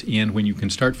choices, and when you can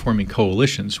start forming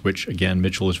coalitions, which, again,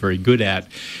 Mitchell is very good at,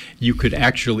 you could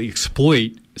actually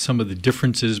exploit some of the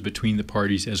differences between the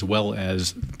parties as well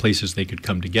as places they could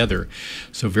come together.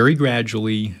 So very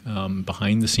gradually,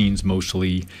 behind the scenes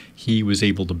mostly, he was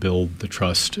able to build the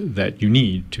trust that you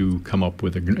need to come up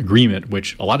with an agreement,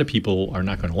 which a lot of people are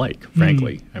not going to like,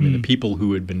 frankly. I mean, the people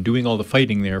who had been doing all the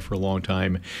fighting there for a long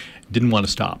time didn't want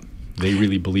to stop. They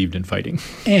really believed in fighting.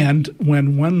 And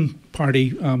when one party,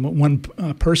 one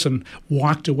person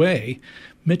walked away,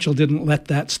 Mitchell didn't let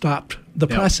that stop the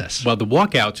process. Well, the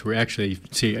walkouts were actually,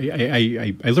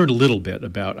 I learned a little bit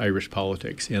about Irish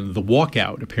politics, and the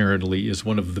walkout apparently is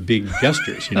one of the big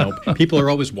gestures. People are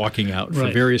always walking out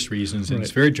for various reasons, and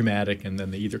it's very dramatic, and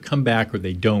then they either come back or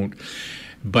they don't.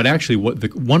 But actually,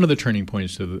 one of the turning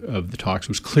points of the talks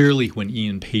was clearly when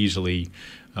Ian Paisley,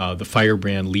 the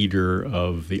firebrand leader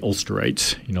of the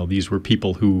Ulsterites, these were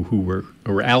people who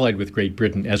were allied with Great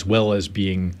Britain as well as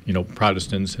being,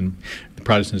 Protestants, and the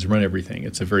Protestants run everything.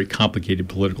 It's a very complicated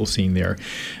political scene there.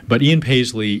 But Ian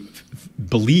Paisley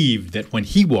believed that when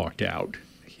he walked out,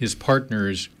 his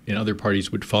partners in other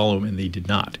parties would follow him, and they did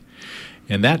not.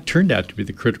 And that turned out to be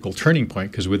the critical turning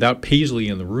point, because without Paisley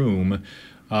in the room,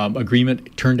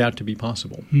 agreement turned out to be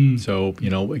possible. So,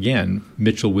 again,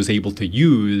 Mitchell was able to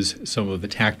use some of the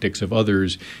tactics of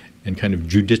others and kind of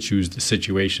judicious the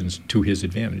situations to his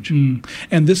advantage.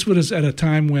 And this was at a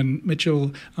time when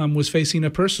Mitchell was facing a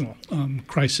personal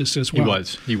crisis as well.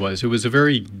 He was. It was a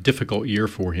very difficult year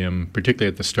for him,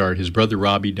 particularly at the start. His brother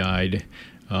Robbie died,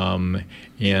 and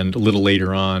a little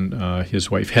later on, his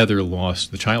wife Heather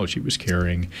lost the child she was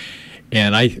carrying.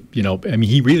 And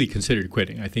he really considered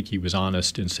quitting. I think he was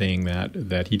honest in saying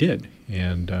that he did.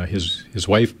 And his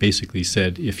wife basically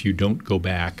said, if you don't go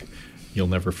back, you'll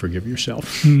never forgive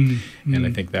yourself. And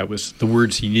I think that was the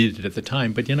words he needed at the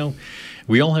time. But,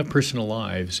 we all have personal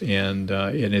lives, and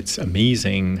it's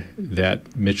amazing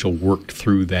that Mitchell worked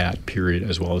through that period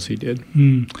as well as he did.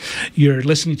 You're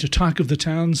listening to Talk of the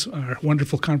Towns, our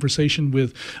wonderful conversation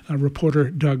with reporter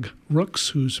Doug Rooks,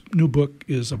 whose new book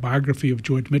is a biography of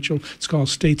George Mitchell. It's called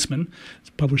Statesman.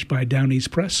 It's published by Downey's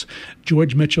Press.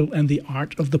 George Mitchell and the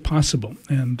Art of the Possible.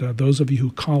 And those of you who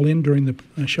call in during the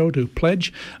show to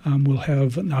pledge will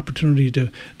have an opportunity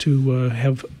to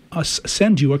have us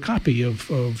send you a copy of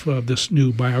this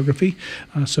new biography.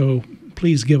 So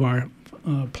please give our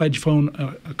pledge phone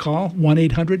a call,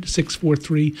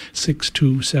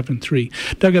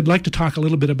 1-800-643-6273. Doug, I'd like to talk a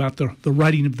little bit about the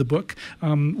writing of the book.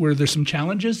 Were there some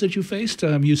challenges that you faced?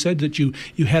 You said that you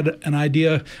had an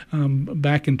idea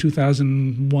back in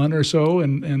 2001 or so,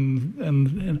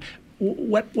 and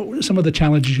what were some of the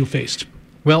challenges you faced?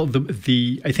 Well,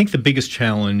 I think the biggest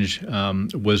challenge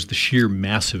was the sheer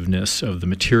massiveness of the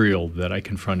material that I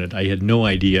confronted. I had no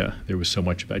idea there was so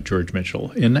much about George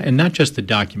Mitchell, and not just the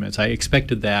documents. I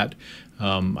expected that.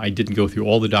 I didn't go through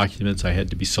all the documents. I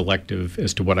had to be selective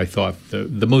as to what I thought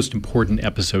the most important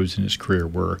episodes in his career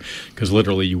were, because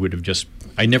literally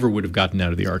I never would have gotten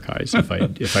out of the archives if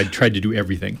I'd tried to do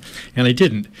everything, and I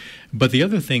didn't. But the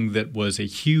other thing that was a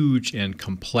huge and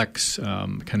complex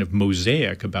kind of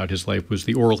mosaic about his life was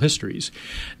the oral histories.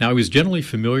 Now, I was generally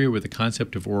familiar with the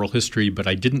concept of oral history, but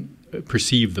I didn't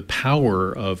perceive the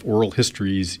power of oral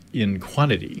histories in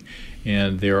quantity.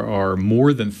 And there are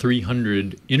more than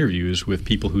 300 interviews with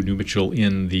people who knew Mitchell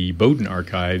in the Bowdoin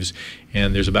archives,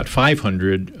 and there's about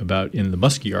 500 in the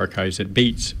Muskie archives at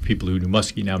Bates, people who knew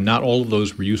Muskie. Now, not all of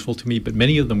those were useful to me, but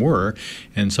many of them were,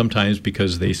 and sometimes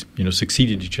because they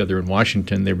succeeded each other in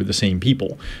Washington, they were the same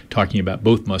people talking about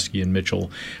both Muskie and Mitchell,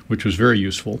 which was very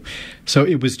useful. So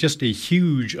it was just a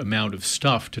huge amount of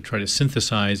stuff to try to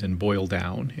synthesize and boil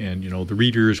down, and the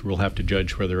readers will have to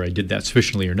judge whether I did that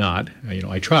sufficiently or not.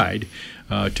 I tried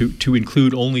to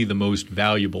include only the most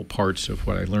valuable parts of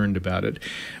what I learned about it.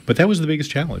 But that was the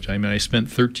biggest challenge. I mean, I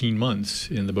spent 13 months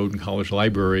in the Bowdoin College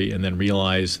Library and then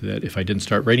realized that if I didn't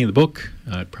start writing the book,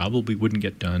 it probably wouldn't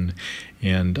get done,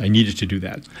 and I needed to do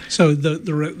that. So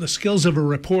the skills of a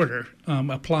reporter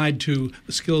applied to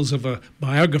the skills of a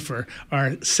biographer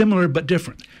are similar but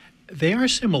different. They are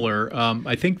similar.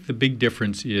 I think the big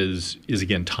difference is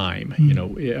again time.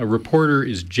 A reporter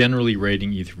is generally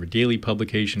writing either for daily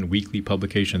publication, weekly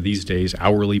publication, these days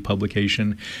hourly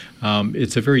publication.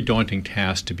 It's a very daunting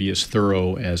task to be as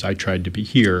thorough as I tried to be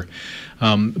here.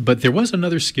 But there was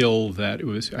another skill that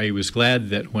I was glad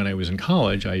that when I was in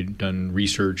college I'd done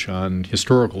research on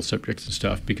historical subjects and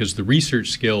stuff, because the research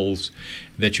skills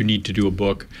that you need to do a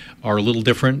book are a little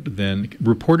different than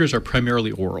reporters are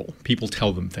primarily oral. People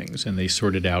tell them things and they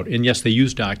sort it out. And yes, they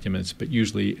use documents, but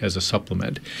usually as a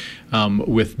supplement.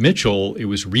 With Mitchell, it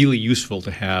was really useful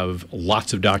to have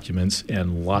lots of documents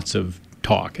and lots of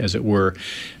talk, as it were,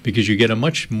 because you get a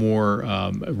much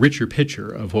more richer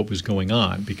picture of what was going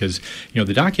on. Because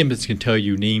the documents can tell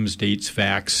you names, dates,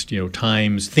 facts,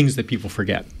 times, things that people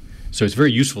forget. So it's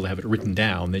very useful to have it written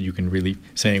down. Then you can really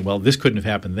say, well, this couldn't have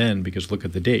happened then because look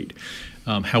at the date.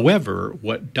 However,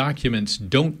 what documents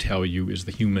don't tell you is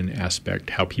the human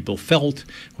aspect, how people felt,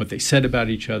 what they said about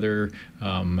each other.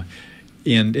 And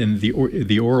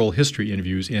the oral history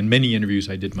interviews and many interviews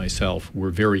I did myself were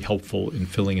very helpful in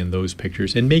filling in those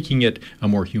pictures and making it a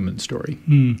more human story.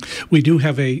 We do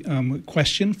have a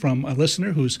question from a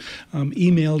listener who's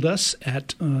emailed us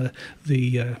at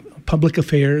the public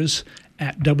affairs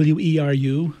at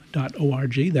weru.org.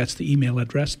 That's the email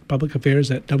address,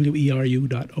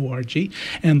 publicaffairs@weru.org.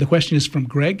 And the question is from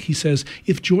Greg. He says,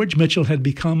 if George Mitchell had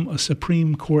become a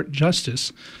Supreme Court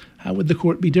justice, how would the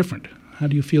court be different? How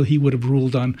do you feel he would have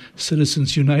ruled on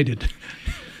Citizens United?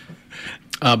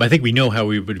 I think we know how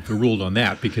he would have ruled on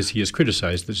that because he has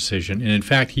criticized the decision. And in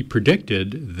fact, he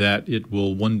predicted that it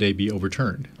will one day be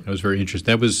overturned. That was very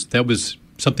interesting. That was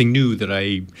something new that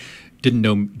I didn't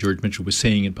know George Mitchell was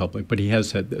saying in public, but he has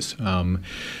said this.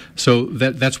 So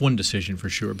that's one decision for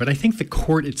sure. But I think the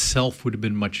court itself would have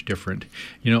been much different.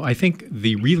 I think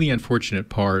the really unfortunate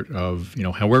part of,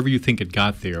 however you think it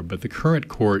got there, but the current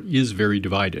court is very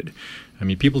divided. I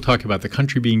mean, people talk about the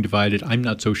country being divided. I'm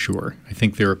not so sure. I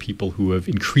think there are people who have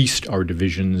increased our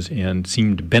divisions and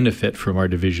seem to benefit from our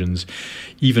divisions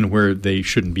even where they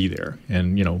shouldn't be there.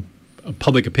 And,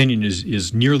 public opinion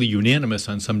is nearly unanimous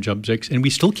on some subjects, and we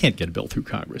still can't get a bill through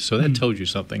Congress. So that tells you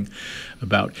something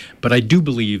about. But I do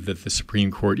believe that the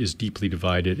Supreme Court is deeply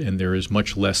divided, and there is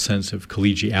much less sense of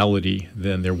collegiality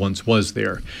than there once was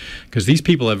there, because these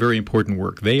people have very important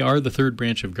work. They are the third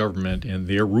branch of government, and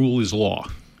their rule is law.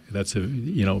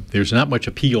 There's not much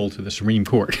appeal to the Supreme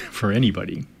Court for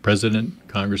anybody, president,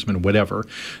 congressman, whatever,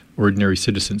 ordinary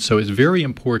citizens. So it's very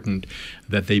important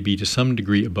that they be to some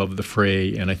degree above the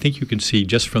fray. And I think you can see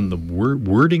just from the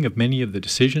wording of many of the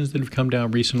decisions that have come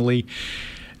down recently,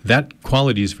 that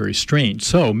quality is very strained.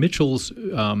 So Mitchell's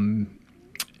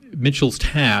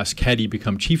task, had he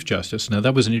become Chief Justice, now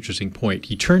that was an interesting point.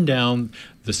 He turned down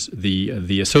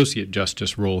the Associate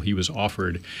Justice role he was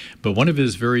offered, but one of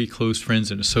his very close friends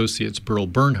and associates, Burl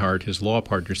Bernhardt, his law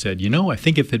partner, said, I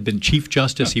think if it had been Chief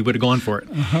Justice, he would have gone for it.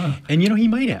 And, he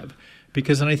might have.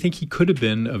 And I think he could have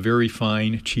been a very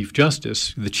fine Chief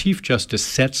Justice. The Chief Justice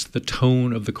sets the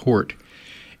tone of the court.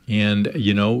 And,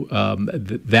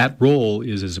 that role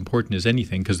is as important as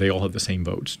anything because they all have the same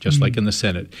votes, just like in the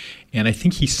Senate. And I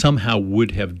think he somehow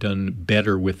would have done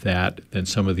better with that than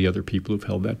some of the other people who've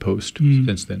held that post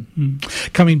since then.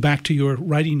 Coming back to your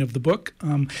writing of the book,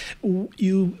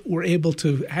 you were able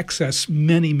to access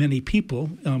many, many people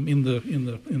in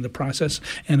the process.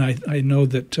 And I know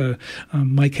that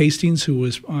Mike Hastings, who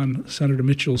was on Senator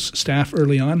Mitchell's staff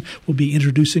early on, will be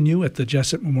introducing you at the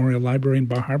Jessup Memorial Library in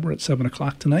Bar Harbor at 7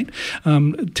 o'clock tonight.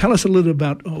 Tell us a little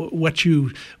about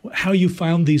how you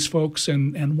found these folks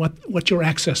and what your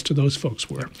access to those folks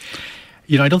were.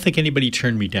 I don't think anybody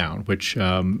turned me down, which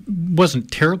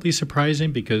wasn't terribly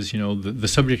surprising because, the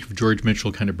subject of George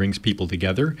Mitchell kind of brings people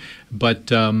together. But,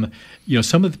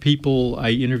 some of the people I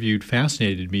interviewed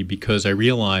fascinated me because I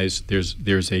realized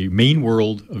there's a Maine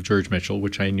world of George Mitchell,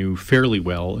 which I knew fairly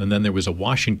well, and then there was a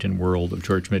Washington world of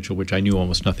George Mitchell, which I knew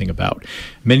almost nothing about.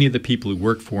 Many of the people who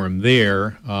worked for him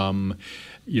there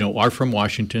are from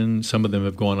Washington. Some of them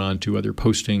have gone on to other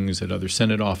postings at other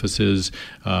Senate offices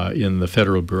in the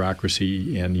federal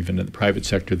bureaucracy and even in the private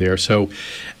sector there. So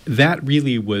that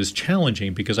really was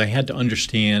challenging because I had to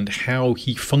understand how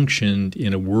he functioned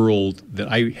in a world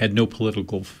that I had no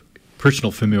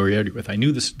personal familiarity with. I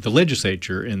knew the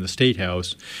legislature and the State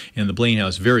House and the Blaine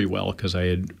House very well because I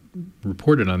had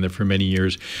reported on them for many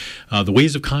years. The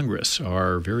ways of Congress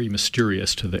are very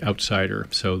mysterious to the outsider.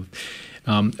 So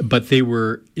but they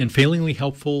were unfailingly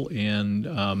helpful, and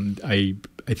I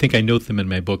think I note them in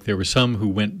my book. There were some who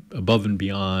went above and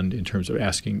beyond in terms of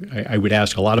asking. I would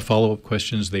ask a lot of follow-up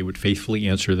questions. They would faithfully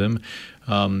answer them.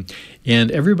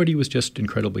 And everybody was just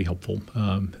incredibly helpful.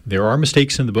 There are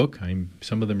mistakes in the book.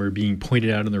 Some of them are being pointed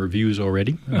out in the reviews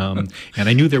already. And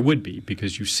I knew there would be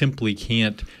because you simply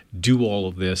can't do all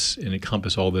of this and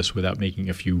encompass all this without making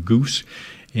a few goofs.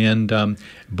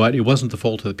 But it wasn't the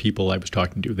fault of the people I was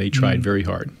talking to. They tried very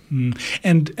hard.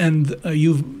 And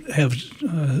you have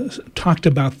talked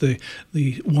about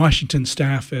the Washington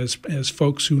staff as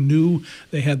folks who knew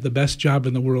they had the best job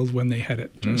in the world when they had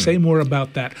it. Say more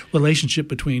about that relationship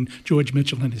between George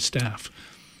Mitchell and his staff.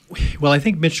 Well, I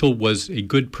think Mitchell was a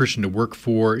good person to work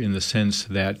for in the sense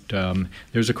that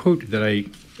there's a quote that I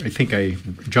think I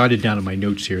jotted down in my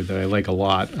notes here that I like a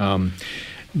lot.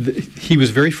 He was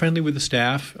very friendly with the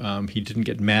staff. He didn't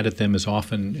get mad at them as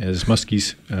often as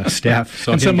Muskie's staff.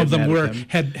 And some of them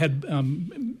had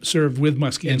served with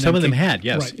Muskie. And some of them had,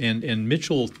 yes. Right. And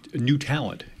Mitchell knew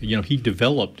talent. He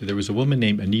developed. There was a woman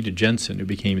named Anita Jensen who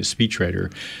became his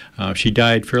speechwriter. She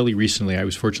died fairly recently. I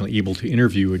was fortunately able to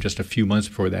interview her just a few months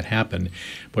before that happened.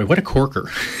 Boy, what a corker.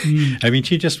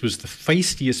 She just was the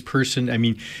feistiest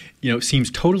person. Seems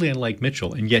totally unlike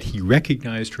Mitchell, and yet he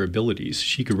recognized her abilities.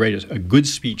 She could write a good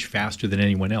speech faster than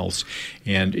anyone else,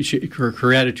 and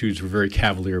her attitudes were very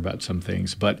cavalier about some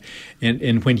things.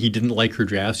 And when he didn't like her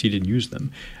drafts, he didn't use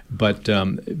them. But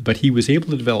he was able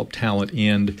to develop talent,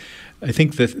 and I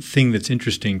think the thing that's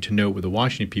interesting to note with the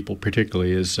Washington people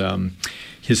particularly is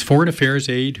his foreign affairs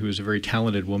aide, who is a very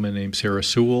talented woman named Sarah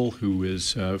Sewell, who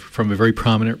is from a very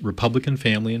prominent Republican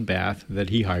family in Bath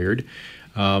that he hired.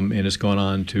 And has gone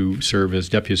on to serve as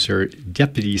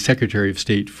Deputy Secretary of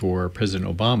State for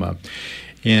President Obama.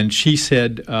 And she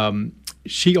said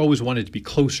she always wanted to be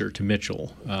closer to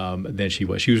Mitchell than she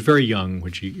was. She was very young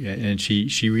when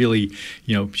she really,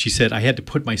 she said, I had to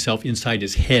put myself inside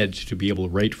his head to be able to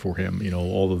write for him,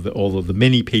 all of the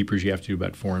many papers you have to do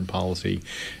about foreign policy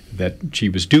that she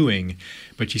was doing.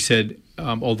 But she said,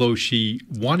 although she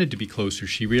wanted to be closer,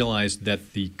 she realized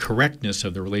that the correctness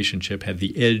of the relationship had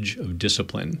the edge of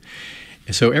discipline.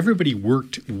 So everybody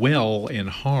worked well and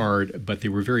hard, but they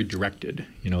were very directed.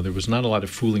 There was not a lot of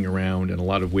fooling around and a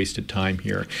lot of wasted time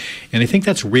here. And I think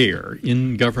that's rare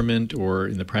in government or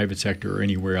in the private sector or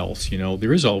anywhere else.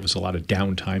 There is always a lot of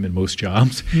downtime in most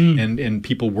jobs and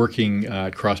people working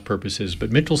at cross purposes.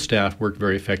 But Mitchell's staff worked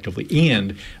very effectively,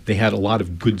 and they had a lot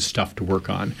of good stuff to work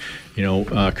on.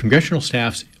 Congressional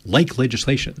staffs like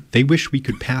legislation. They wish we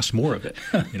could pass more of it.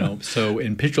 So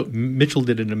and Mitchell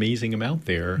did an amazing amount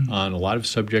there on a lot of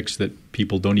subjects that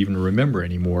people don't even remember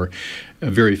anymore,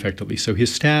 very effectively. So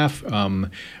his staff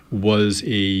was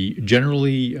a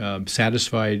generally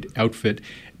satisfied outfit,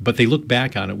 but they look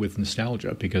back on it with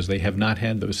nostalgia because they have not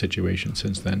had those situations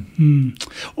since then.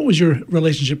 What was your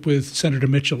relationship with Senator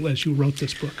Mitchell as you wrote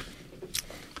this book?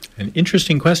 An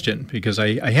interesting question, because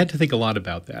I had to think a lot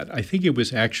about that. I think it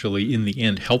was actually, in the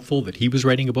end, helpful that he was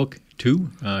writing a book, too.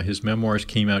 His memoirs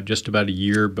came out just about a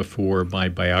year before my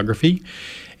biography,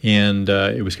 and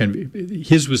it was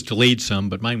his was delayed some,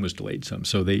 but mine was delayed some.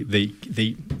 So they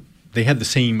had the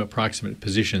same approximate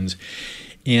positions.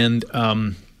 And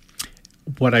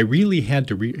what I really had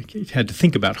to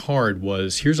think about hard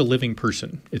was, here's a living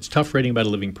person. It's tough writing about a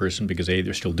living person because, A,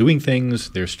 they're still doing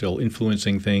things, they're still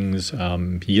influencing things.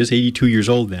 He is 82 years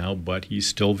old now, but he's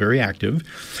still very active.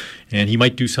 And he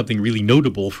might do something really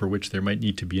notable for which there might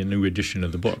need to be a new edition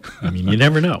of the book. I mean, you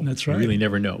never know. That's right. You really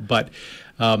never know. But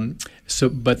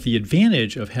but the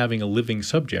advantage of having a living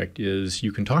subject is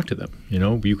you can talk to them.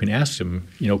 You can ask them,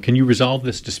 can you resolve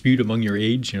this dispute among your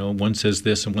aides? One says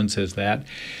this and one says that.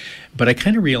 But I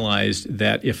kind of realized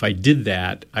that if I did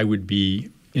that, I would be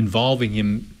involving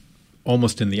him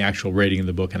almost in the actual writing of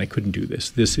the book, and I couldn't do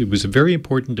this. It was very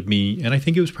important to me, and I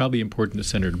think it was probably important to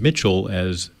Senator Mitchell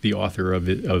as the author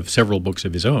of several books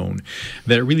of his own,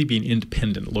 that it really be an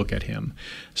independent look at him.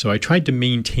 So I tried to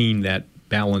maintain that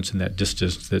balance and that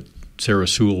distance that Sarah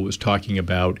Sewell was talking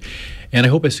about, and I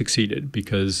hope I succeeded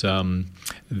because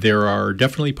there are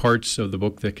definitely parts of the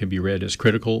book that can be read as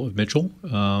critical of Mitchell,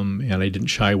 and I didn't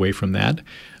shy away from that.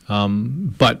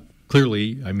 But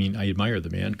clearly, I mean, I admire the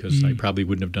man because I probably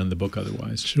wouldn't have done the book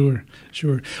otherwise. Sure.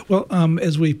 Well,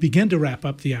 as we begin to wrap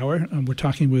up the hour, we're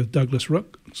talking with Douglas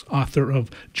Rooks, author of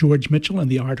George Mitchell and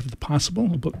the Art of the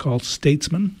Possible, a book called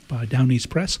Statesman by Down East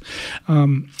Press.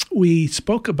 We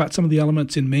spoke about some of the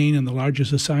elements in Maine and the larger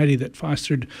society that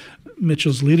fostered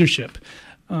Mitchell's leadership.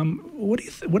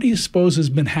 What do you suppose has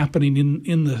been happening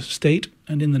in the state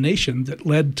and in the nation that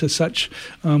led to such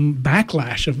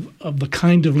backlash of the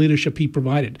kind of leadership he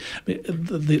provided?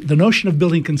 The notion of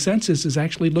building consensus is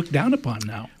actually looked down upon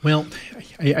now. Well,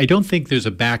 I don't think there's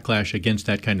a backlash against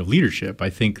that kind of leadership. I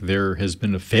think there has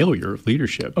been a failure of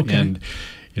leadership. Okay. And,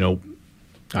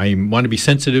 I want to be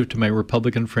sensitive to my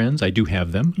Republican friends. I do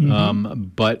have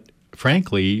them. But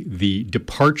frankly, the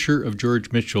departure of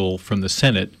George Mitchell from the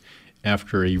Senate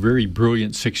after a very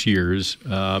brilliant 6 years,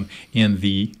 and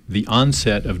the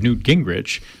onset of Newt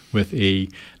Gingrich with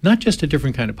not just a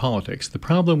different kind of politics. The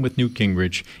problem with Newt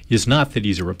Gingrich is not that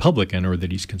he's a Republican or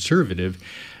that he's conservative.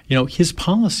 His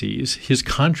policies, his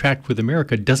contract with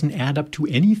America doesn't add up to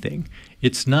anything.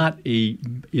 It's not a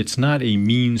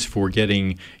means for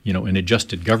getting, an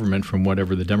adjusted government from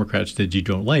whatever the Democrats did you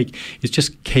don't like. It's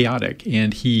just chaotic,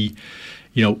 and he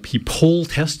poll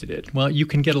tested it. Well, you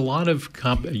can get a lot of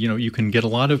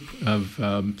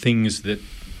things that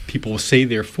people will say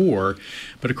they're for,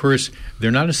 but of course they're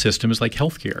not a system. It's like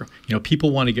healthcare.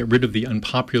 People want to get rid of the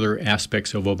unpopular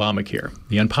aspects of Obamacare.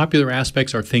 The unpopular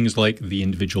aspects are things like the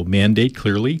individual mandate,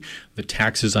 clearly, the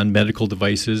taxes on medical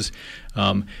devices.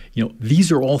 These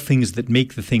are all things that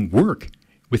make the thing work.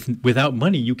 Without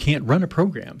money, you can't run a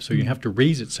program, so you have to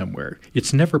raise it somewhere.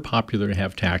 It's never popular to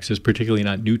have taxes, particularly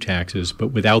not new taxes, but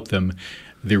without them,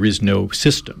 there is no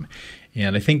system.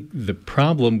 And I think the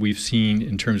problem we've seen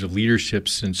in terms of leadership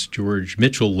since George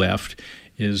Mitchell left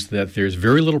is that there's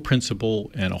very little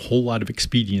principle and a whole lot of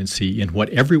expediency in what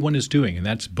everyone is doing, and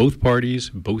that's both parties,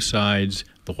 both sides,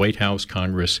 the White House,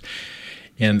 Congress.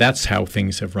 And that's how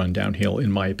things have run downhill,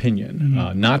 in my opinion.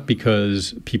 Not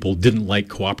because people didn't like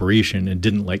cooperation and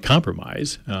didn't like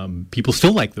compromise. People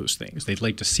still like those things. They'd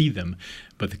like to see them,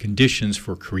 but the conditions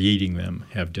for creating them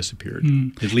have disappeared,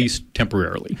 at least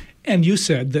temporarily. And you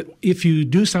said that if you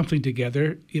do something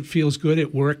together, it feels good,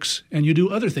 it works, and you do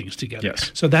other things together.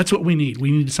 Yes. So that's what we need. We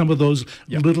need some of those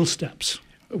little steps.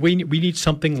 We need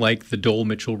something like the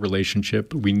Dole-Mitchell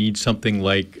relationship. We need something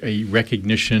like a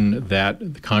recognition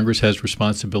that Congress has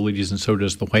responsibilities and so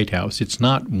does the White House. It's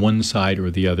not one side or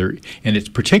the other, and it's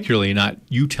particularly not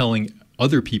you telling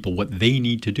other people what they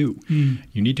need to do.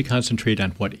 You need to concentrate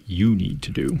on what you need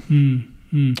to do.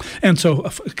 And so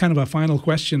kind of a final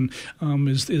question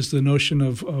is the notion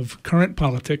of current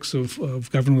politics of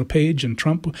Governor LePage and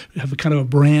Trump have a kind of a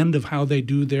brand of how they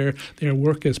do their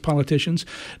work as politicians.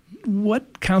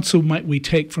 What counsel might we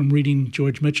take from reading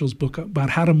George Mitchell's book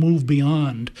about how to move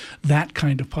beyond that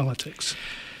kind of politics?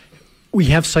 We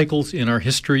have cycles in our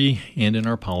history and in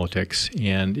our politics,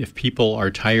 and if people are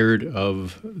tired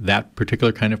of that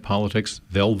particular kind of politics,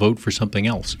 they'll vote for something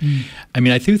else. I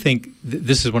mean, I do think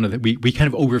this is one of the we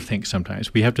kind of overthink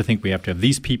sometimes. We have to think we have to have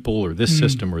these people or this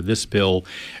system or this bill.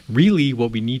 Really,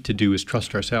 what we need to do is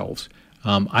trust ourselves.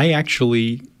 I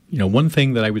actually, one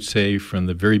thing that I would say from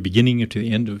the very beginning to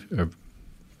the end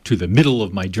to the middle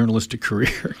of my journalistic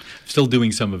career, still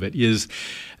doing some of it, is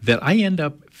that I end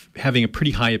up having a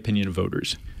pretty high opinion of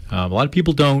voters. A lot of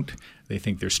people don't. They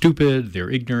think they're stupid, they're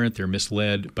ignorant, they're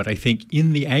misled. But I think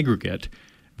in the aggregate,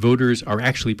 voters are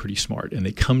actually pretty smart, and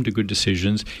they come to good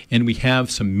decisions. And we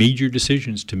have some major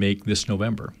decisions to make this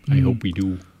November. I hope we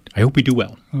do. I hope we do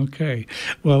well. Okay.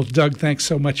 Well, Doug, thanks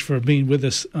so much for being with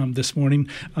us this morning.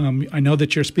 I know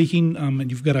that you're speaking and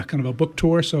you've got a kind of a book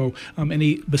tour. So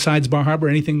besides Bar Harbor,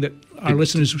 anything that our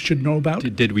listeners should know about?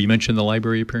 Did we mention the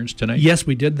library appearance tonight? Yes,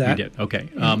 we did that. We did. Okay.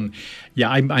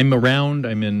 I'm around.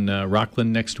 I'm in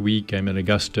Rockland next week. I'm in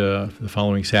Augusta the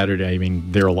following Saturday. I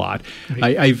mean, there are a lot.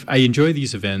 Right. I enjoy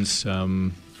these events.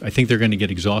 I think they're going to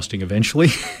get exhausting eventually,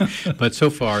 but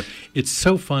so far it's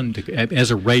so fun to.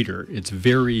 As a writer, it's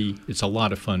a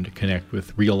lot of fun to connect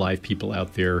with real life people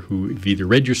out there who have either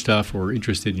read your stuff or are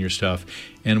interested in your stuff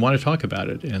and want to talk about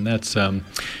it. And that's the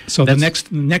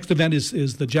next event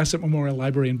is the Jessup Memorial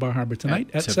Library in Bar Harbor tonight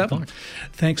at 7.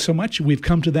 Thanks so much. We've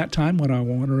come to that time when I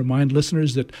want to remind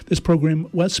listeners that this program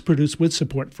was produced with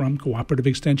support from Cooperative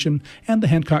Extension and the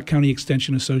Hancock County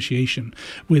Extension Association.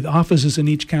 With offices in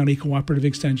each county, Cooperative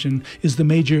Extension is the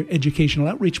major educational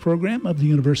outreach program of the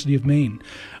University of Maine.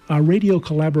 Our radio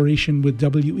collaboration with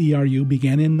WERU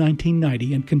began in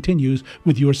 1990 and continues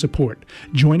with your support.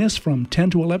 Join us from 10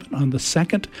 to 11 on the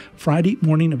second Friday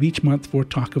morning of each month for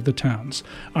Talk of the Towns.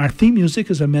 Our theme music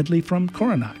is a medley from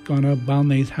Coronach on a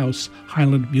Balnays House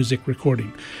Highland music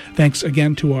recording. Thanks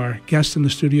again to our guest in the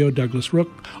studio, Douglas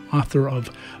Rook, author of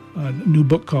a new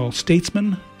book called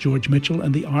Statesman, George Mitchell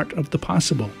and the Art of the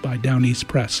Possible by Down East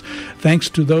Press. Thanks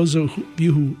to those of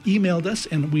you who emailed us,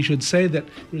 and we should say that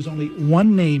there's only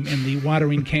one name in the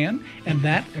watering can, and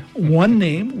that one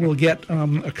name will get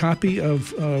a copy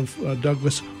of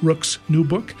Douglas Rook's new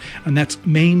book, and that's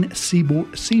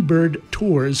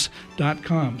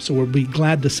MaineSeabirdTours.com. So we'll be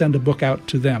glad to send a book out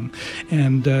to them.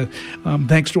 And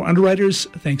thanks to our underwriters,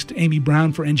 thanks to Amy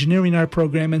Brown for engineering our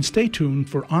program, and stay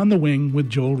tuned for On the Wing with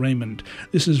Joel Raymond.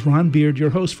 This is Ron Beard, your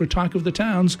host for Talk of the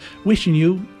Towns, wishing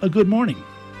you a good morning.